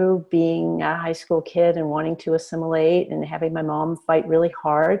through being a high school kid and wanting to assimilate and having my mom fight really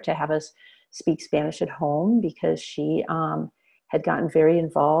hard to have us speak Spanish at home, because she had gotten very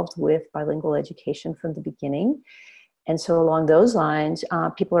involved with bilingual education from the beginning. And so along those lines,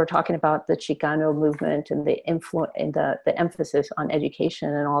 people are talking about the Chicano movement and the emphasis on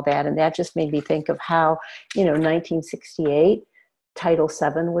education and all that. And that just made me think of how, 1968, Title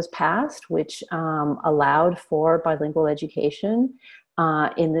VII was passed, which allowed for bilingual education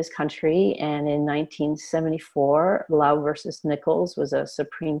in this country. And in 1974, Lau versus Nichols was a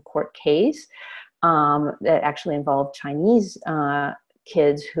Supreme Court case that actually involved Chinese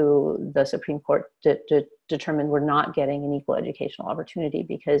kids who the Supreme Court determined were not getting an equal educational opportunity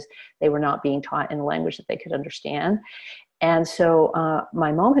because they were not being taught in a language that they could understand. And so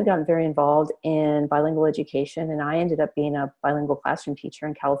my mom had gotten very involved in bilingual education, and I ended up being a bilingual classroom teacher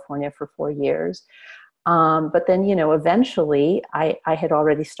in California for 4 years. But then, eventually I had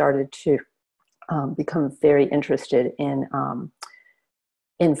already started to become very interested in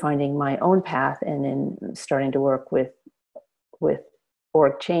finding my own path and in starting to work with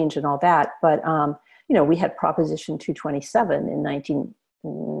org change and all that. But, we had Proposition 227 in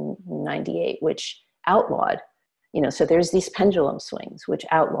 1998, which outlawed, so there's these pendulum swings, which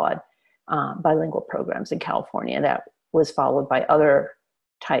outlawed bilingual programs in California. That was followed by other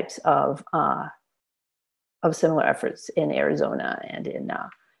types of similar efforts in Arizona and in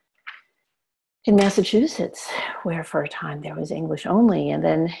Massachusetts, where for a time there was English only. And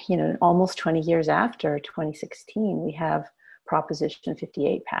then, almost 20 years after, 2016, we have Proposition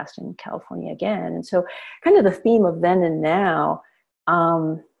 58 passed in California again. And so kind of the theme of then and now,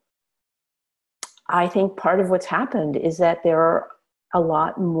 I think part of what's happened is that there are a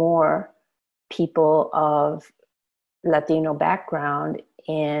lot more people of Latino background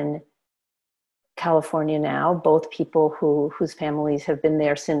in California now, both people whose families have been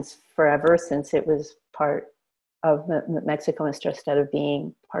there since forever, since it was part of Mexico instead of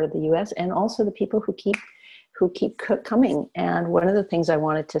being part of the US, and also the people who keep coming. And one of the things I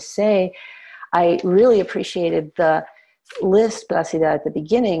wanted to say, I really appreciated the list, Placida, at the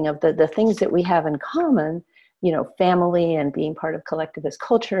beginning of the things that we have in common, family and being part of collectivist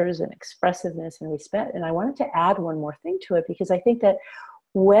cultures and expressiveness and respect. And I wanted to add one more thing to it, because I think that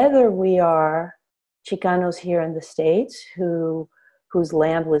whether we are Chicanos here in the States whose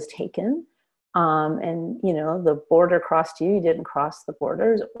land was taken, and the border crossed you didn't cross the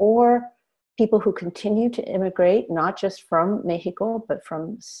borders, or people who continue to immigrate, not just from Mexico, but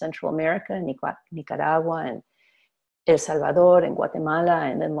from Central America, Nicaragua, and El Salvador, and Guatemala,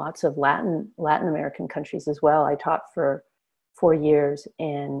 and then lots of Latin American countries as well. I taught for 4 years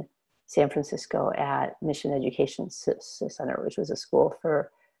in San Francisco at Mission Education Center, which was a school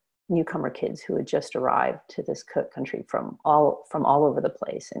for newcomer kids who had just arrived to this country from all over the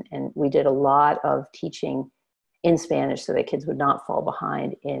place. And we did a lot of teaching in Spanish so that kids would not fall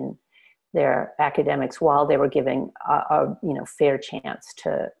behind in their academics while they were giving a fair chance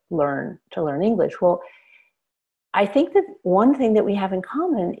to learn English. Well, I think that one thing that we have in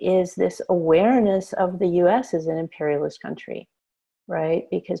common is this awareness of the US as an imperialist country, right?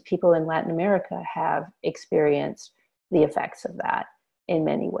 Because people in Latin America have experienced the effects of that in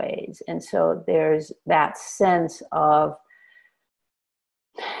many ways. And so there's that sense of,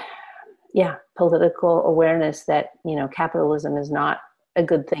 political awareness that, capitalism is not a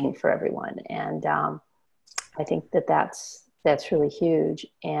good thing for everyone. And I think that's really huge.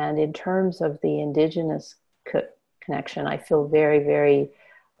 And in terms of the indigenous connection, I feel very, very,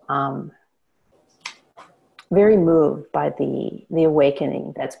 very moved by the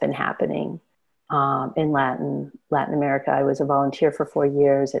awakening that's been happening in Latin America. I was a volunteer for 4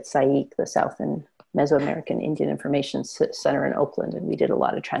 years at SAIC, the South and Mesoamerican Indian Information Center in Oakland, and we did a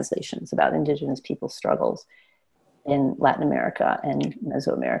lot of translations about indigenous people's struggles in Latin America and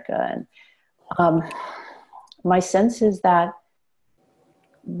Mesoamerica. And my sense is that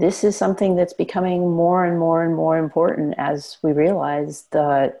this is something that's becoming more and more and more important as we realize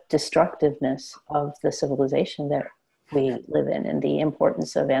the destructiveness of the civilization that we live in, and the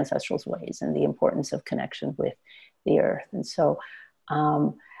importance of ancestrals' ways, and the importance of connection with the earth. And so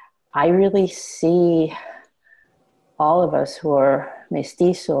I really see all of us who are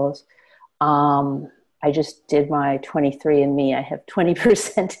mestizos. I just did my 23andMe. I have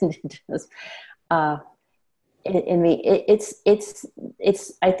 20% indigenous in me.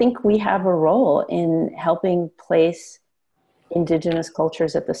 It's. I think we have a role in helping place indigenous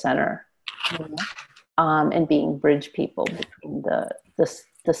cultures at the center, and being bridge people between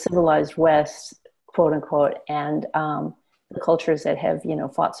the civilized West, quote unquote, and the cultures that have,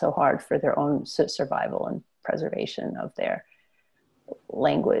 fought so hard for their own survival and preservation of their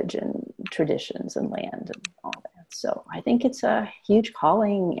language and traditions and land and all that. So I think it's a huge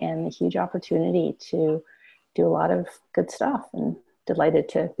calling and a huge opportunity to do a lot of good stuff, and delighted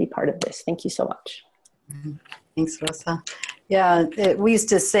to be part of this. Thank you so much. Thanks, Rosa. Yeah, we used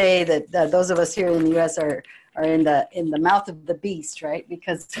to say that those of us here in the U.S. are in the mouth of the beast, right?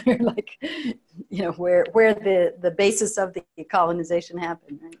 Because we're like, where the basis of the colonization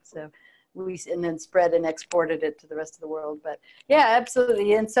happened, right? So and then spread and exported it to the rest of the world. But yeah,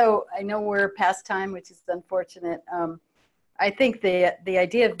 absolutely. And so I know we're past time, which is unfortunate. I think the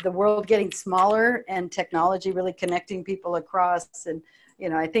idea of the world getting smaller and technology really connecting people across, and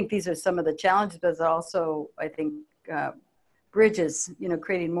I think these are some of the challenges, but also I think bridges,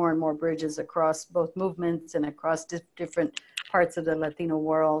 creating more and more bridges across both movements and across different parts of the Latino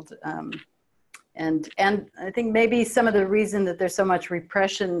world. And I think maybe some of the reason that there's so much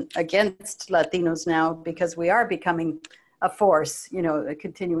repression against Latinos now, because we are becoming a force,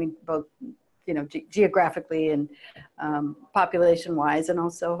 continuing both, geographically and population-wise, and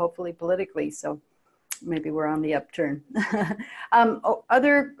also hopefully politically. So maybe we're on the upturn. Are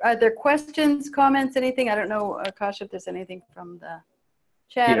there questions, comments, anything? I don't know, Akash, if there's anything from the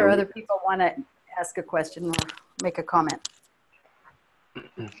chat or other people want to ask a question or make a comment.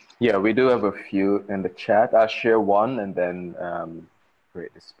 Yeah, we do have a few in the chat. I'll share one and then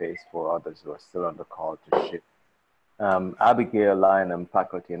create the space for others who are still on the call to share. Abigail Lynham,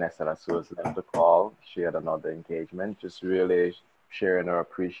 faculty in SLSU, has left the call. She had another engagement, just really sharing her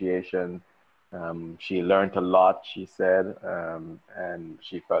appreciation. She learned a lot, she said, and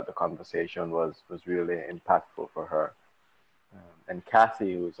she felt the conversation was really impactful for her. And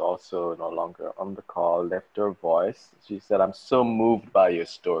Kathy, who's also no longer on the call, left her voice. She said, "I'm so moved by your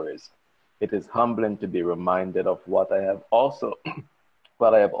stories. It is humbling to be reminded of what I have also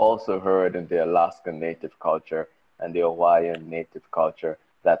heard in the Alaska Native culture and the Hawaiian Native culture,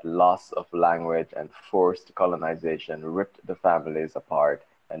 that loss of language and forced colonization ripped the families apart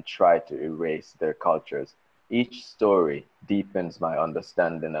and tried to erase their cultures. Each story deepens my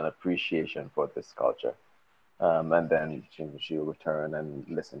understanding and appreciation for this culture." And then she'll return and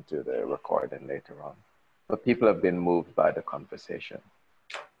listen to the recording later on. But people have been moved by the conversation.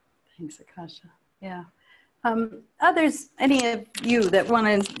 Thanks, Akasha. Yeah. Others, any of you that want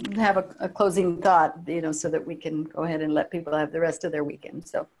to have a closing thought, so that we can go ahead and let people have the rest of their weekend.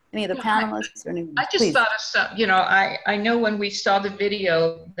 So any of the panelists or anyone? I just thought of some, I know when we saw the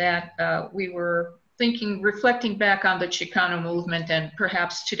video that we were reflecting back on the Chicano movement, and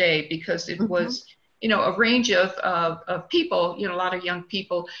perhaps today, because it was, a range of people, a lot of young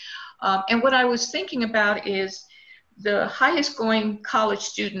people. And what I was thinking about is the highest going college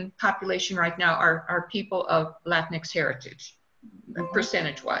student population right now are people of LatinX heritage,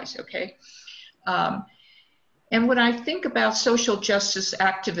 percentage-wise, okay? And when I think about social justice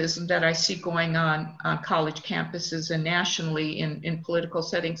activism that I see going on college campuses and nationally in political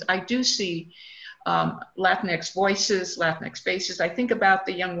settings, I do see Latinx voices, Latinx spaces. I think about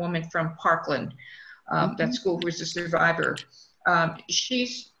the young woman from Parkland, that school who is a survivor.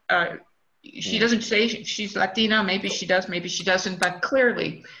 She doesn't say she's Latina, maybe she does, maybe she doesn't, but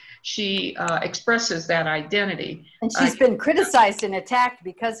clearly she expresses that identity. And she's been criticized and attacked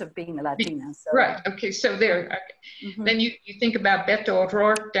because of being a Latina. So. Right. Okay. So there. Okay. Then you think about Beto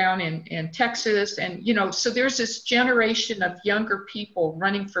O'Rourke down in Texas, and so there's this generation of younger people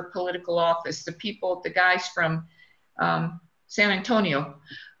running for political office. The guys from San Antonio,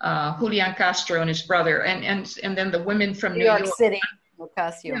 Julian Castro and his brother, and then the women from New York City,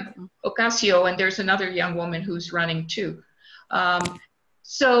 Ocasio. Yeah, Ocasio, and there's another young woman who's running too.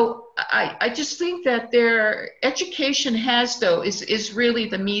 So I just think that their education is really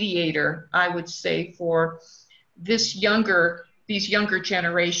the mediator, I would say, for these younger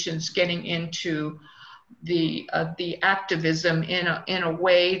generations getting into the activism in a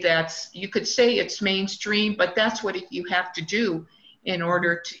way that's, you could say it's mainstream, but that's what you have to do in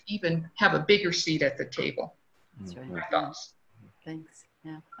order to even have a bigger seat at the table. That's right. My thoughts. Thanks.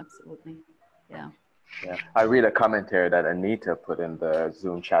 Yeah, absolutely. Yeah. Yeah, I read a commentary that Anita put in the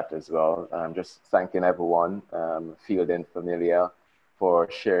Zoom chat as well. Just thanking everyone, Field and Familia,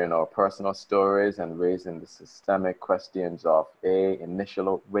 for sharing our personal stories and raising the systemic questions of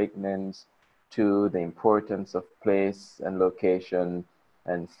initial awakenings, 2, the importance of place and location,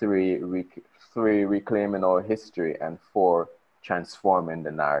 and 3, reclaiming our history, and 4, transforming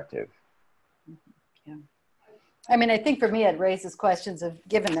the narrative. Yeah. I mean, I think for me, it raises questions of,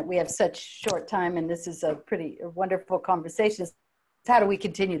 given that we have such short time and this is a pretty wonderful conversation, how do we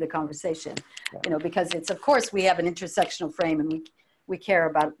continue the conversation? Because it's, of course, we have an intersectional frame and we care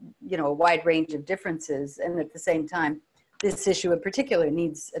about, a wide range of differences. And at the same time, this issue in particular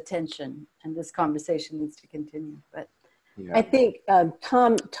needs attention and this conversation needs to continue. But yeah. I think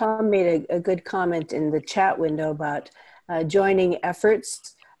Tom made a good comment in the chat window about joining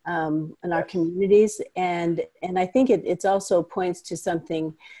efforts in our communities, and I think it's also points to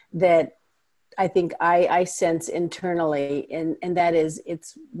something that I think I sense internally, and that is,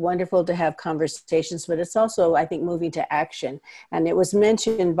 it's wonderful to have conversations, but it's also, I think, moving to action. And it was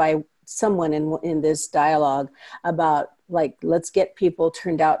mentioned by someone in this dialogue about, like, let's get people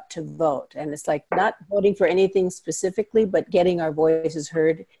turned out to vote. And it's like not voting for anything specifically, but getting our voices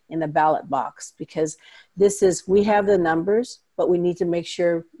heard in the ballot box, because we have the numbers, but we need to make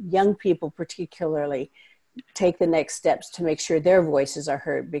sure young people particularly take the next steps to make sure their voices are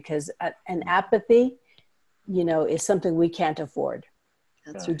heard, because an apathy, is something we can't afford.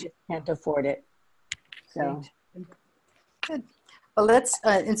 That's We just can't afford it. So. Good. Well, let's,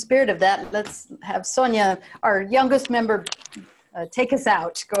 in spirit of that, let's have Sonia, our youngest member, take us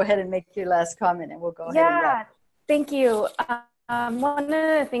out. Go ahead and make your last comment and we'll go ahead and wrap. Thank you. One of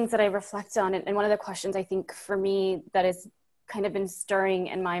the things that I reflect on, and one of the questions I think for me that has kind of been stirring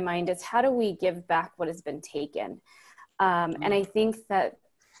in my mind, is how do we give back what has been taken? And I think that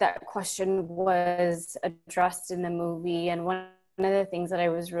question was addressed in the movie. And one of the things that I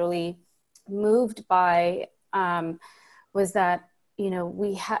was really moved by was that,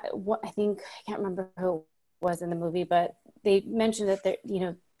 we had, I can't remember who it was in the movie, but they mentioned that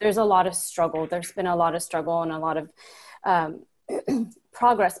there's a lot of struggle. There's been a lot of struggle and a lot of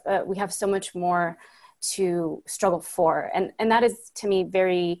progress, but we have so much more to struggle for. And that is, to me,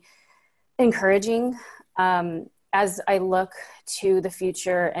 very encouraging as I look to the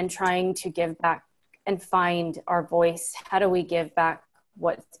future and trying to give back and find our voice. How do we give back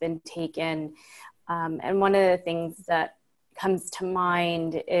what's been taken? And one of the things that comes to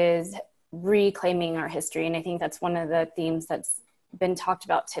mind is reclaiming our history. And I think that's one of the themes that's been talked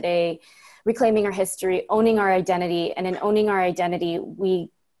about today, reclaiming our history, owning our identity. And in owning our identity,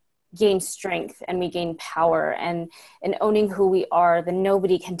 we gain strength and we gain power, and in owning who we are, then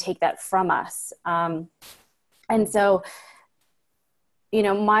nobody can take that from us. And so,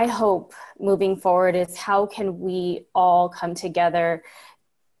 my hope moving forward is, how can we all come together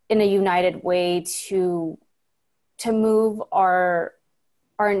in a united way to move our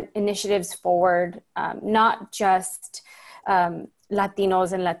initiatives forward, not just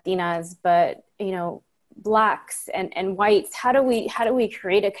Latinos and Latinas, but Blacks and whites. How do we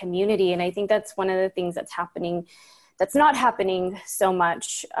create a community? And I think that's one of the things that's not happening so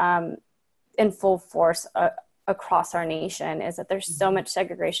much in full force across our nation, is that there's so much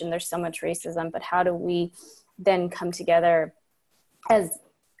segregation, there's so much racism, but how do we then come together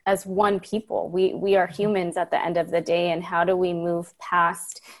as one people? We are humans at the end of the day, and how do we move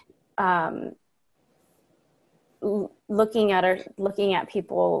past looking at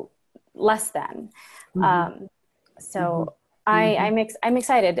people less than? So I'm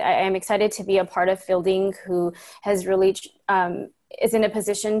excited. I'm excited to be a part of Fielding, who has really is in a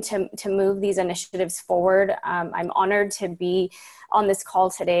position to move these initiatives forward. I'm honored to be on this call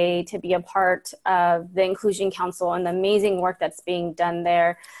today, to be a part of the Inclusion Council and the amazing work that's being done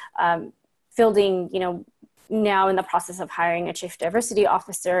there. Fielding, you know, now in the process of hiring a chief diversity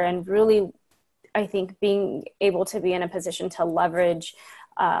officer, and really, I think being able to be in a position to leverage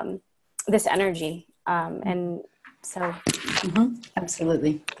this energy. And so.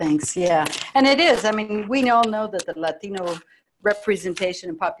 Absolutely. Thanks. Yeah. And it is. I mean, we all know that the Latino representation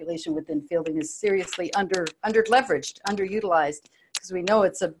and population within Fielding is seriously under-leveraged, underutilized, because we know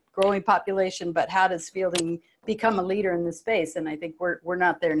it's a growing population, but how does Fielding become a leader in this space? And I think we're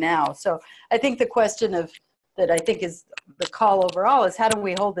not there now. So I think the question that I think is the call overall is, how do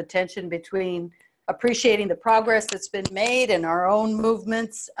we hold the tension between appreciating the progress that's been made in our own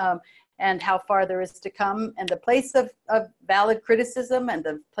movements, and how far there is to come, and the place of valid criticism, and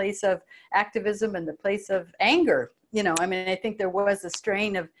the place of activism, and the place of anger. You know, I mean, I think there was a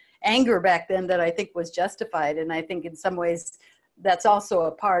strain of anger back then that I think was justified. And I think in some ways that's also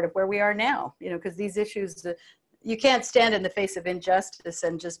a part of where we are now, you know, because these issues, you can't stand in the face of injustice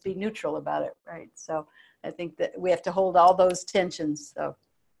and just be neutral about it, right? So I think that we have to hold all those tensions. So.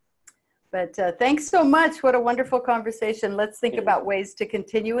 But thanks so much. What a wonderful conversation. Let's think about ways to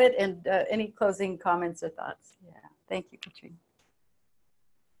continue it. And any closing comments or thoughts? Yeah. Thank you, Katrina.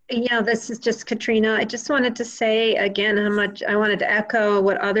 Yeah, this is just Katrina. I just wanted to say again how much I wanted to echo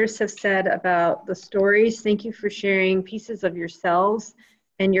what others have said about the stories. Thank you for sharing pieces of yourselves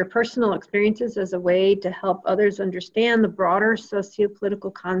and your personal experiences as a way to help others understand the broader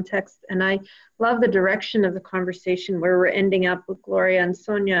socio-political context. And I love the direction of the conversation where we're ending up with Gloria and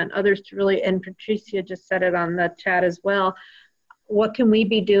Sonia and others to really, and Patricia just said it on the chat as well. What can we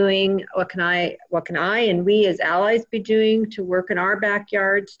be doing? What can I and we as allies be doing to work in our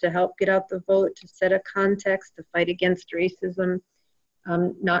backyards to help get out the vote, to set a context, to fight against racism,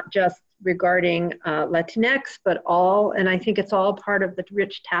 not just regarding LatinX, but all, and I think it's all part of the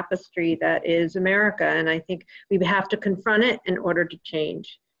rich tapestry that is America, and I think we have to confront it in order to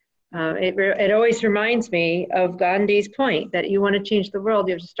change. It always reminds me of Gandhi's point that you want to change the world,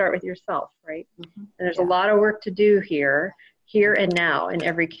 you have to start with yourself, right? And there's a lot of work to do here and now in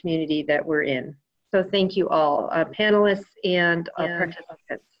every community that we're in. So thank you all, panelists and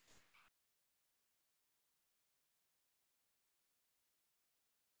participants.